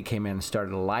Dean Cundey came in and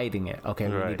started lighting it. Okay,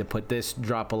 we need to put this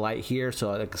drop of light here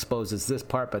so it exposes this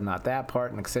part but not that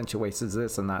part, and accentuates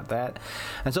this and not that.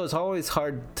 And so it's always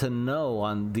hard to know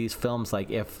on these films, like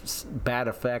if bad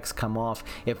effects come off,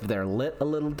 if they're lit a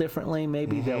little differently,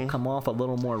 maybe they'll come off a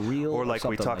little more real. Or like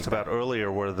we talked about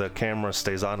earlier, where the camera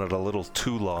stays on it a little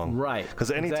too long. Right.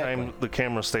 Because anytime the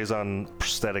camera stays on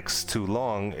prosthetics too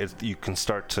long, you can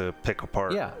start to pick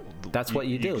apart. Yeah, that's what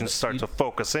you do. You can start to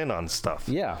focus in on stuff.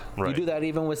 Yeah, right. You do that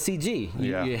even with CG.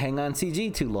 You hang on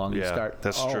CG too long. You start,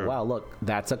 that's true. Oh, wow, look,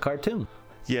 that's a cartoon.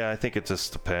 Yeah, I think it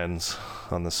just depends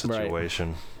on the situation.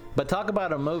 Right. But talk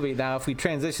about a movie. Now, if we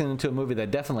transition into a movie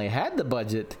that definitely had the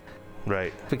budget,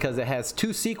 right, because it has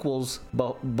 2 sequels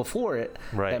before it,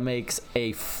 that makes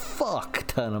a fuck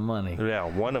ton of money. Yeah,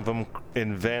 one of them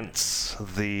invents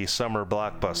the summer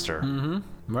blockbuster.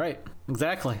 Mm-hmm. Right,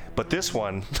 exactly. But this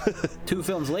one, 2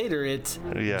 films later, it's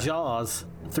Jaws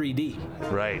 3D.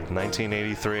 Right,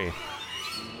 1983.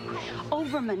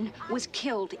 Overman was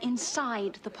killed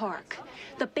inside the park.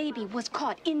 The baby was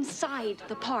caught inside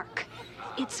the park.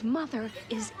 Its mother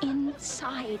is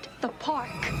inside the park.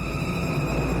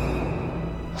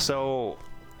 So,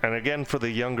 and again for the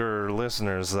younger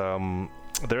listeners,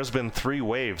 there's been 3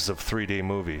 waves of 3D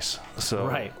movies. So,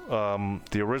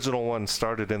 the original one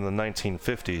started in the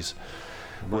 1950s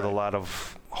with a lot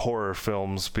of horror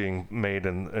films being made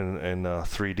in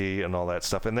 3D and all that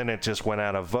stuff, and then it just went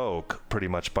out of vogue pretty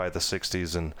much by the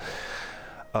 60s. And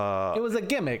it was a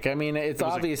gimmick. I mean, it's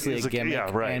obviously a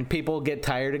gimmick, and people get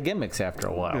tired of gimmicks after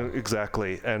a while.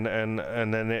 Exactly, and then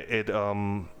it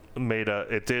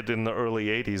did in the early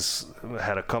 80s,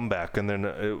 had a comeback, and then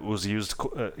it was used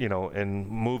in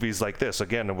movies like this.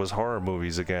 Again, it was horror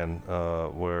movies again,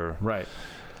 where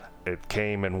it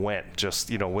came and went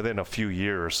just within a few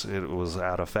years. It was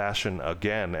out of fashion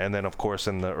again. And then of course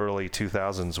in the early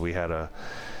 2000s we had a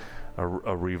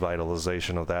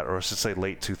revitalization of that, or I should say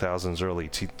late 2000s, early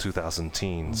 2000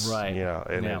 teens. Right.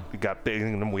 It got big,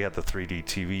 and then we had the 3D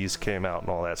TVs came out and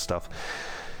all that stuff.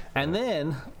 And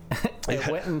then it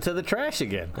went into the trash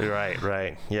again.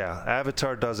 Right. Yeah.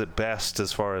 Avatar does it best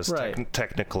as far as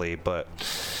technically, but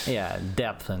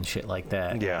depth and shit like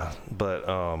that. Yeah, but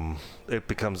it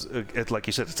becomes like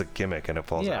you said, it's a gimmick and it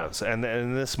falls out. And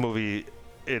in this movie,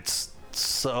 it's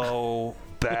so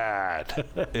bad.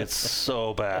 It's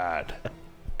so bad.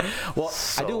 Well,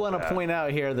 I do want to point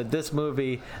out here that this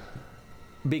movie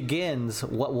begins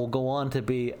what will go on to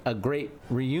be a great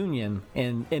reunion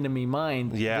in Enemy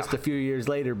Mine just a few years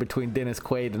later between Dennis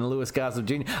Quaid and Louis Gossett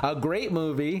Jr. A great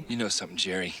movie. You know something,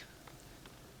 Jerry?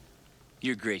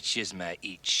 Your great Shizma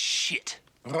eats shit.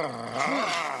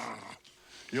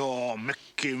 Your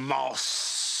Mickey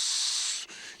Mouse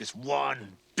is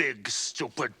one big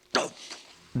stupid dope.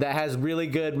 That has really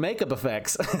good makeup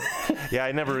effects. Yeah,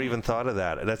 I never even thought of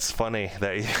that. That's funny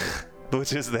that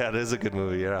that is a good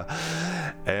movie,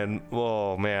 yeah. And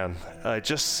oh man,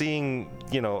 just seeing,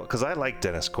 because I like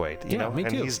Dennis Quaid, you know, me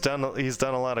and too. he's done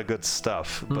a lot of good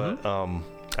stuff, but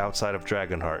outside of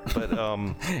Dragonheart,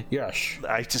 but yes,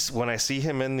 I just when I see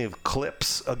him in the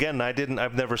clips again,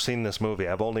 I've never seen this movie.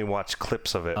 I've only watched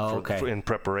clips of it in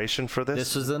preparation for this.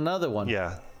 This was another one.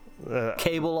 Yeah.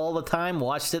 Cable all the time,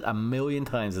 watched it 1,000,000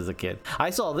 times as a kid.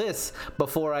 I saw this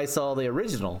before I saw the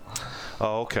original.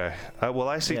 Oh, okay. Well,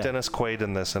 I see Dennis Quaid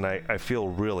in this, and I feel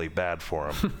really bad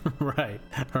for him. Right.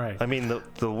 I mean,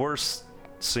 the worst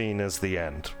scene is the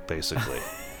end, basically,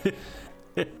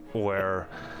 where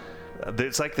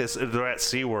it's like this. They're at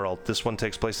SeaWorld. This one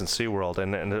takes place in SeaWorld,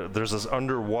 and there's this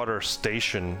underwater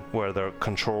station where the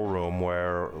control room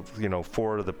where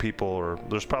 4 of the people, or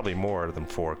there's probably more than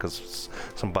 4 because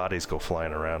some bodies go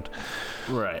flying around,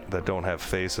 that don't have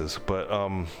faces. But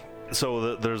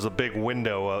so there's a big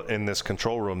window in this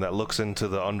control room that looks into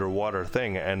the underwater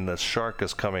thing, and the shark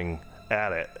is coming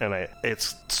at it, and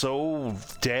it's so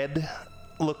dead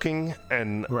looking,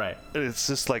 and it's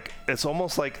just like it's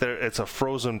almost like it's a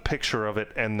frozen picture of it,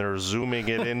 and they're zooming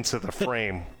it into the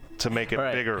frame to make it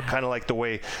bigger, kind of like the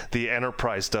way the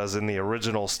Enterprise does in the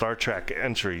original Star Trek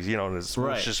entries. It's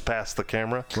just past the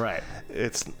camera.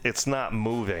 It's not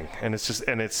moving, and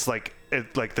it's like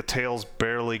the tail's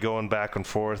barely going back and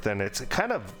forth, and it's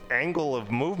kind of angle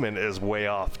of movement is way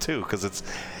off too, because it's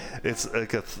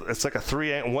like a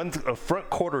a front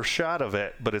quarter shot of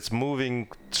it, but it's moving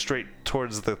straight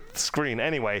towards the screen.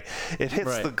 Anyway, it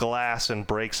hits the glass and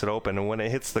breaks it open, and when it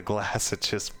hits the glass, it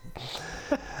just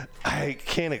I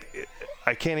can't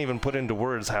I can't even put into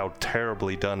words how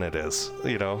terribly done it is,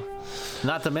 you know.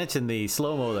 Not to mention the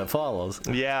slow-mo that follows.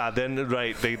 Yeah, then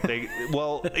right, they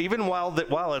well, even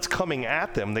while it's coming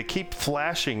at them, they keep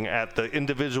flashing at the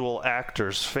individual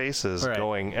actors' faces,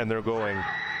 going, and they're going.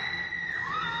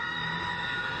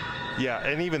 Yeah,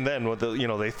 and even then, with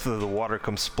the water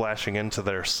comes splashing into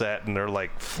their set, and they're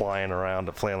like flailing around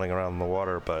in the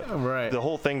water. But the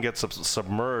whole thing gets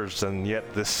submerged, and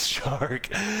yet this shark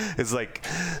is like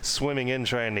swimming in,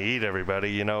 trying to eat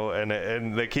everybody, you know.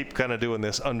 And they keep kind of doing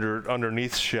this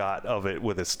underneath shot of it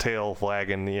with its tail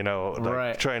flagging, you know,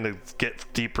 like trying to get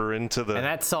deeper into the. And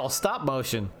that's all stop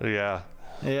motion. Yeah.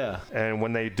 Yeah. And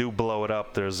when they do blow it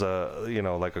up, there's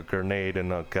like a grenade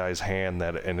in a guy's hand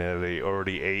and they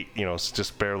already ate, you know, it's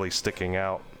just barely sticking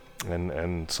out,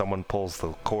 and someone pulls the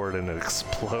cord and it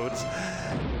explodes.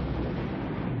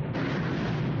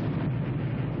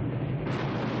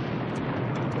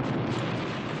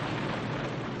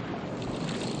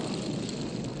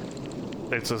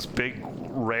 It's this big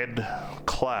red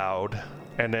cloud.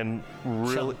 And then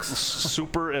really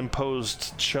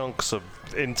superimposed chunks of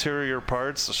interior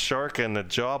parts, the shark and the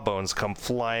jawbones come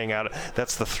flying out.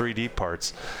 That's the 3D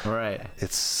parts. Right.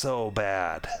 It's so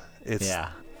bad. It's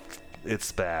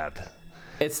bad.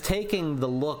 It's taking the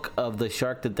look of the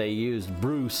shark that they used,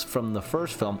 Bruce, from the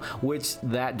first film, which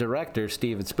that director,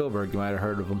 Steven Spielberg, you might have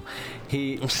heard of him,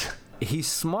 he's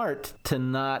smart to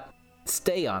not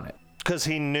stay on it. Because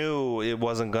he knew it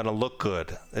wasn't going to look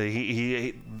good.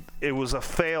 It was a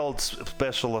failed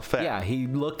special effect. Yeah, he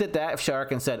looked at that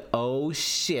shark and said, "Oh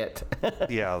shit."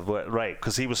 Yeah, right.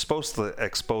 Because he was supposed to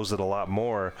expose it a lot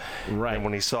more. Right. And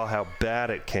when he saw how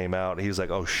bad it came out, he was like,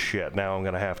 "Oh shit! Now I'm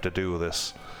going to have to do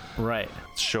this." Right.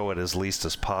 Show it as least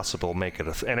as possible. Make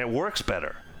it and it works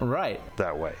better. Right.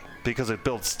 That way, because it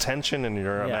builds tension and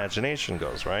your imagination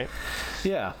goes right.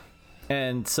 Yeah.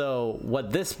 And so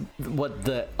what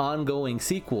the ongoing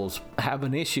sequels have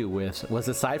an issue with was,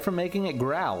 aside from making it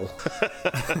growl,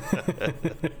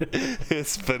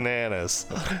 it's bananas.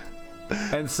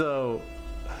 And so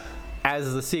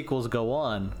as the sequels go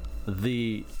on,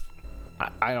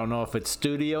 I don't know if it's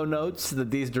studio notes that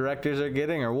these directors are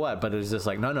getting or what, but it's just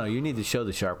like, no, you need to show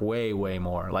the shark way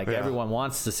more. Like everyone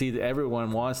wants to see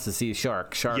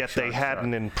shark. Yet they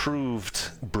hadn't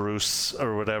improved Bruce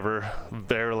or whatever,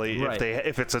 barely. Right.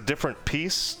 If it's a different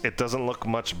piece, it doesn't look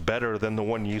much better than the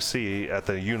one you see at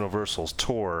the Universal's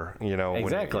tour, you know.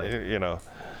 Exactly.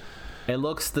 It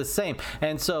looks the same.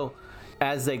 And so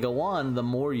as they go on, the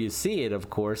more you see it, of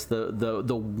course,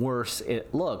 the worse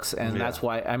it looks, and that's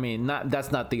why. I mean,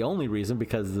 that's not the only reason,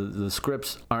 because the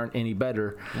scripts aren't any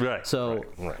better. Right. So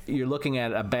you're looking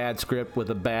at a bad script with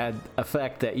a bad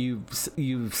effect that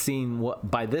you've seen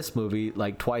by this movie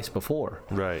like twice before.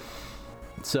 Right.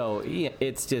 So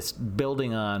it's just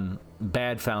building on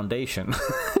bad foundation.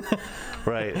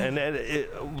 Right, and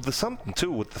there's something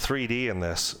too with the 3D in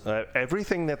this.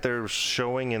 Everything that they're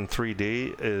showing in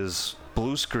 3D is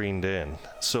blue screened in,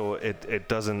 so it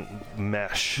doesn't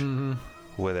mesh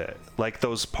with it. Like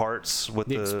those parts with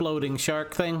the exploding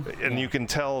shark thing, and you can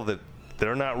tell that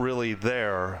they're not really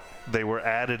there. They were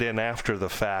added in after the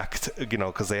fact, you know,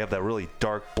 because they have that really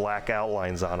dark black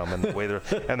outlines on them, and the way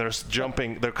they're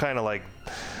jumping, they're kind of like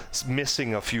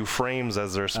missing a few frames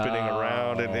as they're spinning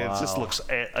around, and it just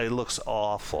looks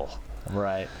awful.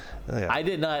 Right. Yeah. I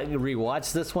did not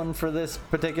rewatch this one for this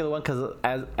particular one because,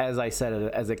 as I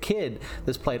said, as a kid,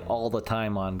 this played all the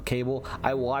time on cable.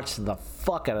 I watched the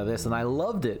fuck out of this, and I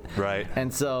loved it. Right.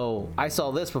 And so I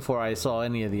saw this before I saw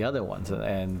any of the other ones.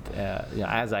 And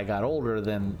as I got older,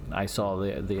 then I saw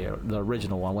the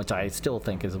original one, which I still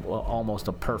think is almost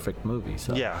a perfect movie.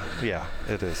 So. Yeah,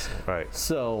 it is. Right.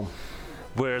 So.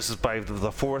 Whereas by the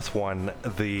fourth one,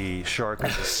 the shark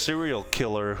is a serial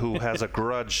killer who has a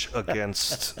grudge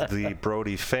against the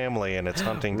Brody family, and it's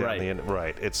hunting down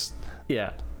It's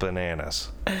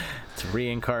bananas. It's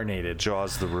reincarnated.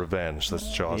 Jaws the Revenge.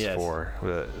 That's Jaws 4.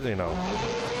 You know.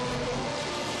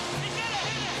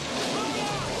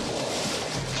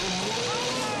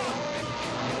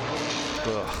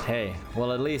 Ugh. Hey,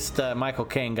 well, at least Michael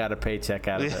Caine got a paycheck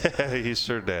out of it. Yeah, he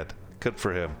sure did. Good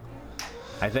for him.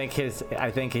 I think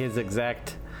his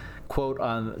exact quote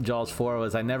on Jaws 4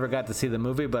 was, "I never got to see the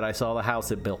movie, but I saw the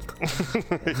house it built."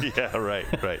 Yeah,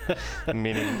 right.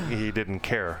 Meaning he didn't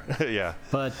care. Yeah.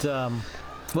 But,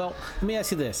 well, let me ask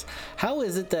you this. How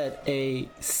is it that a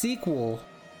sequel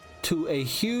to a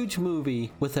huge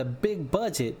movie with a big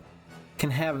budget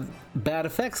can have bad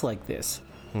effects like this?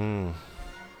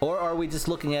 Or are we just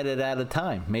looking at it at a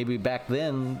time? Maybe back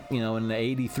then, in the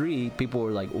 83, people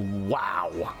were like,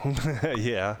 wow.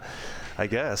 Yeah, I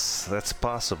guess that's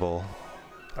possible.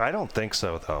 I don't think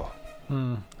so, though.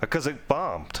 Because it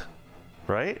bombed,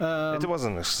 right? It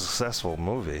wasn't a successful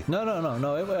movie.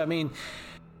 No. I mean,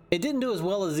 it didn't do as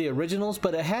well as the originals,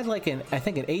 but it had like I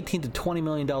think an $18 to $20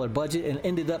 million budget and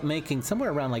ended up making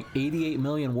somewhere around like $88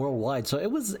 million worldwide. So it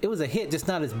was a hit, just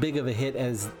not as big of a hit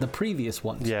as the previous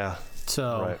ones. Yeah.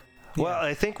 So. Right. Well,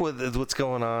 I think what's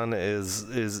going on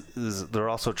is they're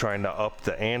also trying to up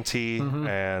the ante,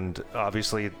 and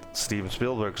obviously Steven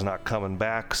Spielberg's not coming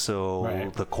back,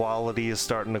 so the quality is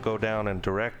starting to go down in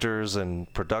directors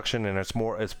and production, and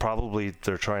it's probably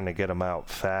they're trying to get them out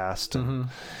fast and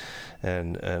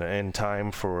in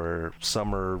time for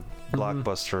summer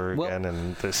blockbuster again.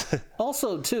 And this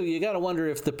also too, you got to wonder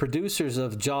if the producers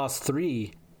of Jaws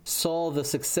 3 saw the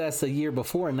success a year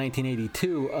before in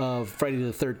 1982 of Friday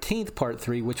the 13th Part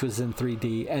 3, which was in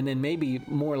 3D, and then maybe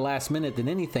more last minute than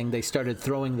anything, they started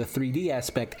throwing the 3D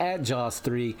aspect at Jaws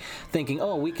 3, thinking,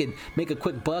 oh, we could make a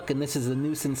quick buck and this is a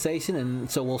new sensation, and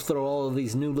so we'll throw all of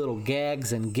these new little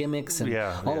gags and gimmicks and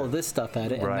all of this stuff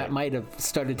at it, and that might have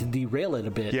started to derail it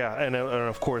a bit. Yeah, and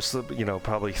of course,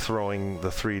 probably throwing the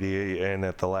 3D in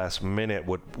at the last minute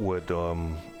would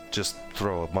just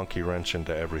throw a monkey wrench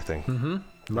into everything.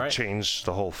 Change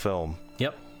the whole film.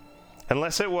 Yep.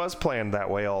 Unless it was planned that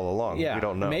way all along. Yeah, we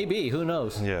don't know. Maybe. Who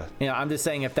knows? Yeah. I'm just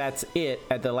saying if that's it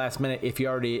at the last minute, if you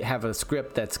already have a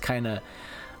script that's kind of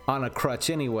on a crutch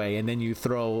anyway, and then you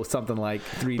throw something like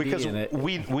 3D in it.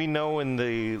 We know in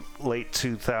the late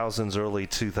 2000s, early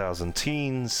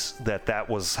 2010s that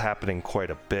was happening quite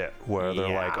a bit, where they're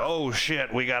like, oh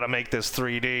shit, we got to make this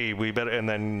 3D. We better, and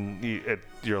then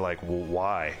you're like, well,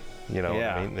 why? You know what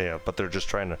I mean? Yeah, but they're just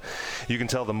trying to... You can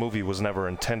tell the movie was never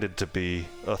intended to be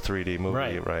a 3D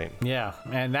movie, right? Yeah,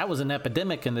 and that was an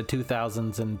epidemic in the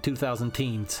 2000s and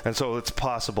 2010s. And so it's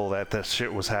possible that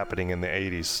shit was happening in the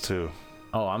 80s, too.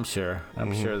 Oh, I'm sure.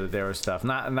 I'm sure that there was stuff.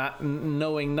 Not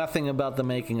knowing nothing about the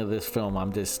making of this film,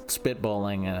 I'm just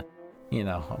spitballing a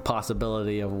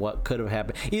possibility of what could have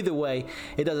happened. Either way,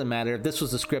 it doesn't matter. If this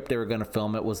was the script they were going to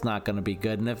film, it was not going to be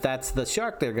good. And if that's the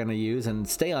shark they're going to use and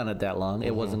stay on it that long,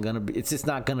 it wasn't going to be. It's just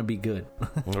not going to be good.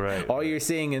 Right. All you're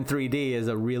seeing in 3D is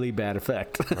a really bad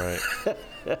effect. Right.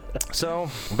 So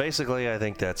basically, I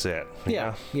think that's it.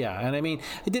 Yeah. And I mean,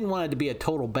 I didn't want it to be a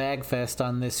total bag fest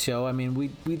on this show. I mean,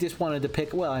 we just wanted to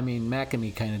pick. Well, I mean, Mac and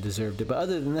me kind of deserved it, but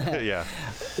other than that,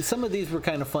 some of these were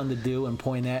kind of fun to do and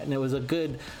point at, and it was a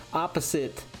good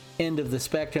opposite end of the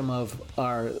spectrum of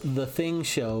our The Thing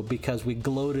show, because we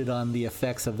gloated on the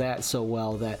effects of that so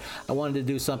well that I wanted to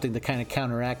do something to kind of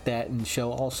counteract that and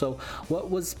show also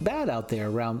what was bad out there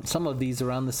around some of these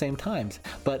around the same times.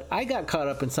 But I got caught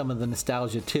up in some of the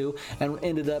nostalgia too, and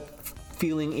ended up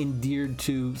feeling endeared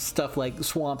to stuff like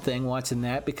Swamp Thing, watching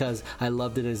that because I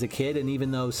loved it as a kid, and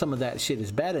even though some of that shit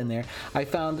is bad in there, I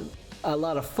found a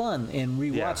lot of fun in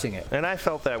rewatching it. And I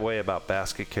felt that way about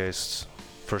Basket Case,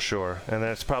 for sure. And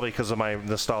that's probably because of my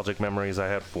nostalgic memories I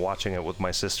had watching it with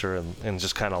my sister and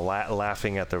just kind of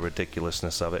laughing at the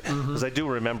ridiculousness of it. Because I do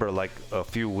remember, like, a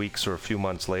few weeks or a few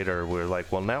months later, we were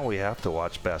like, well, now we have to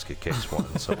watch Basket Case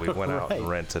 1. So we went out and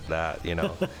rented that, and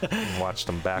watched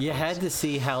them backwards. You had to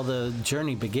see how the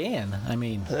journey began. I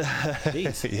mean,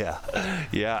 geez.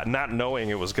 Yeah, not knowing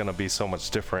it was going to be so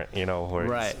much different,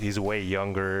 where he's way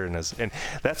younger, and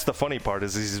that's the funny part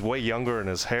is he's way younger, and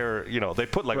his hair, they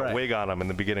put like a wig on him in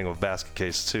the beginning of Basket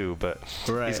Case 2, but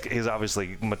he's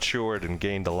obviously matured and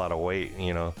gained a lot of weight,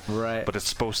 but it's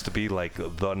supposed to be like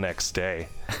the next day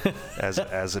as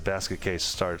a Basket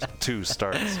Case 2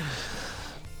 starts.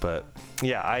 But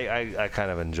yeah, I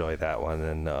kind of enjoy that one,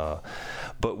 and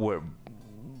but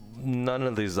none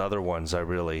of these other ones I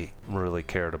really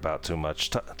cared about too much.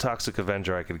 Toxic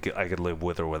Avenger I could live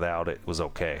with or without. It was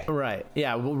okay. Right.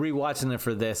 Yeah. Well, rewatching it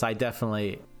for this, I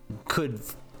definitely could.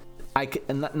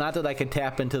 Not that I could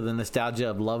tap into the nostalgia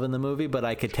of loving the movie, but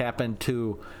I could tap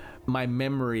into my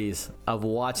memories of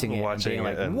watching it and being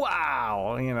like,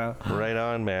 wow, Right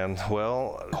on, man.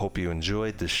 Well, hope you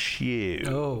enjoyed the show.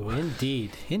 Oh,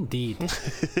 indeed.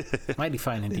 Mighty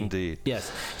fine indeed.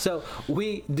 Yes. So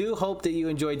we do hope that you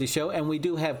enjoyed the show, and we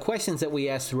do have questions that we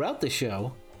ask throughout the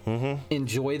show.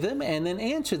 Enjoy them and then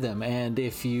answer them. And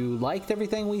if you liked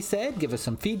everything we said, give us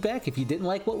some feedback. If you didn't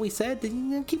like what we said,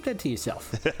 then keep that to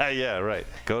yourself. Yeah, right.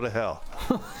 Go to hell.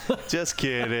 Just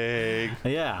kidding.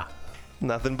 Yeah.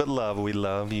 Nothing but love. We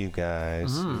love you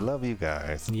guys. We love you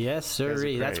guys. Yes,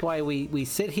 sir. That's why we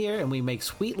sit here and we make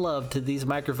sweet love to these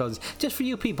microphones just for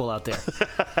you people out there.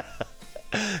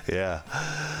 Yeah.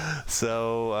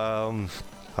 So,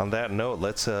 on that note,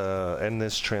 let's end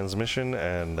this transmission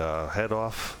and head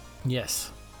off.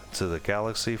 Yes. To the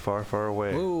galaxy far, far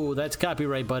away. Oh, that's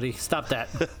copyright, buddy. Stop that.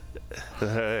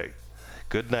 Hey,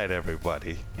 Good night,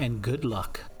 everybody. And good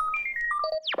luck.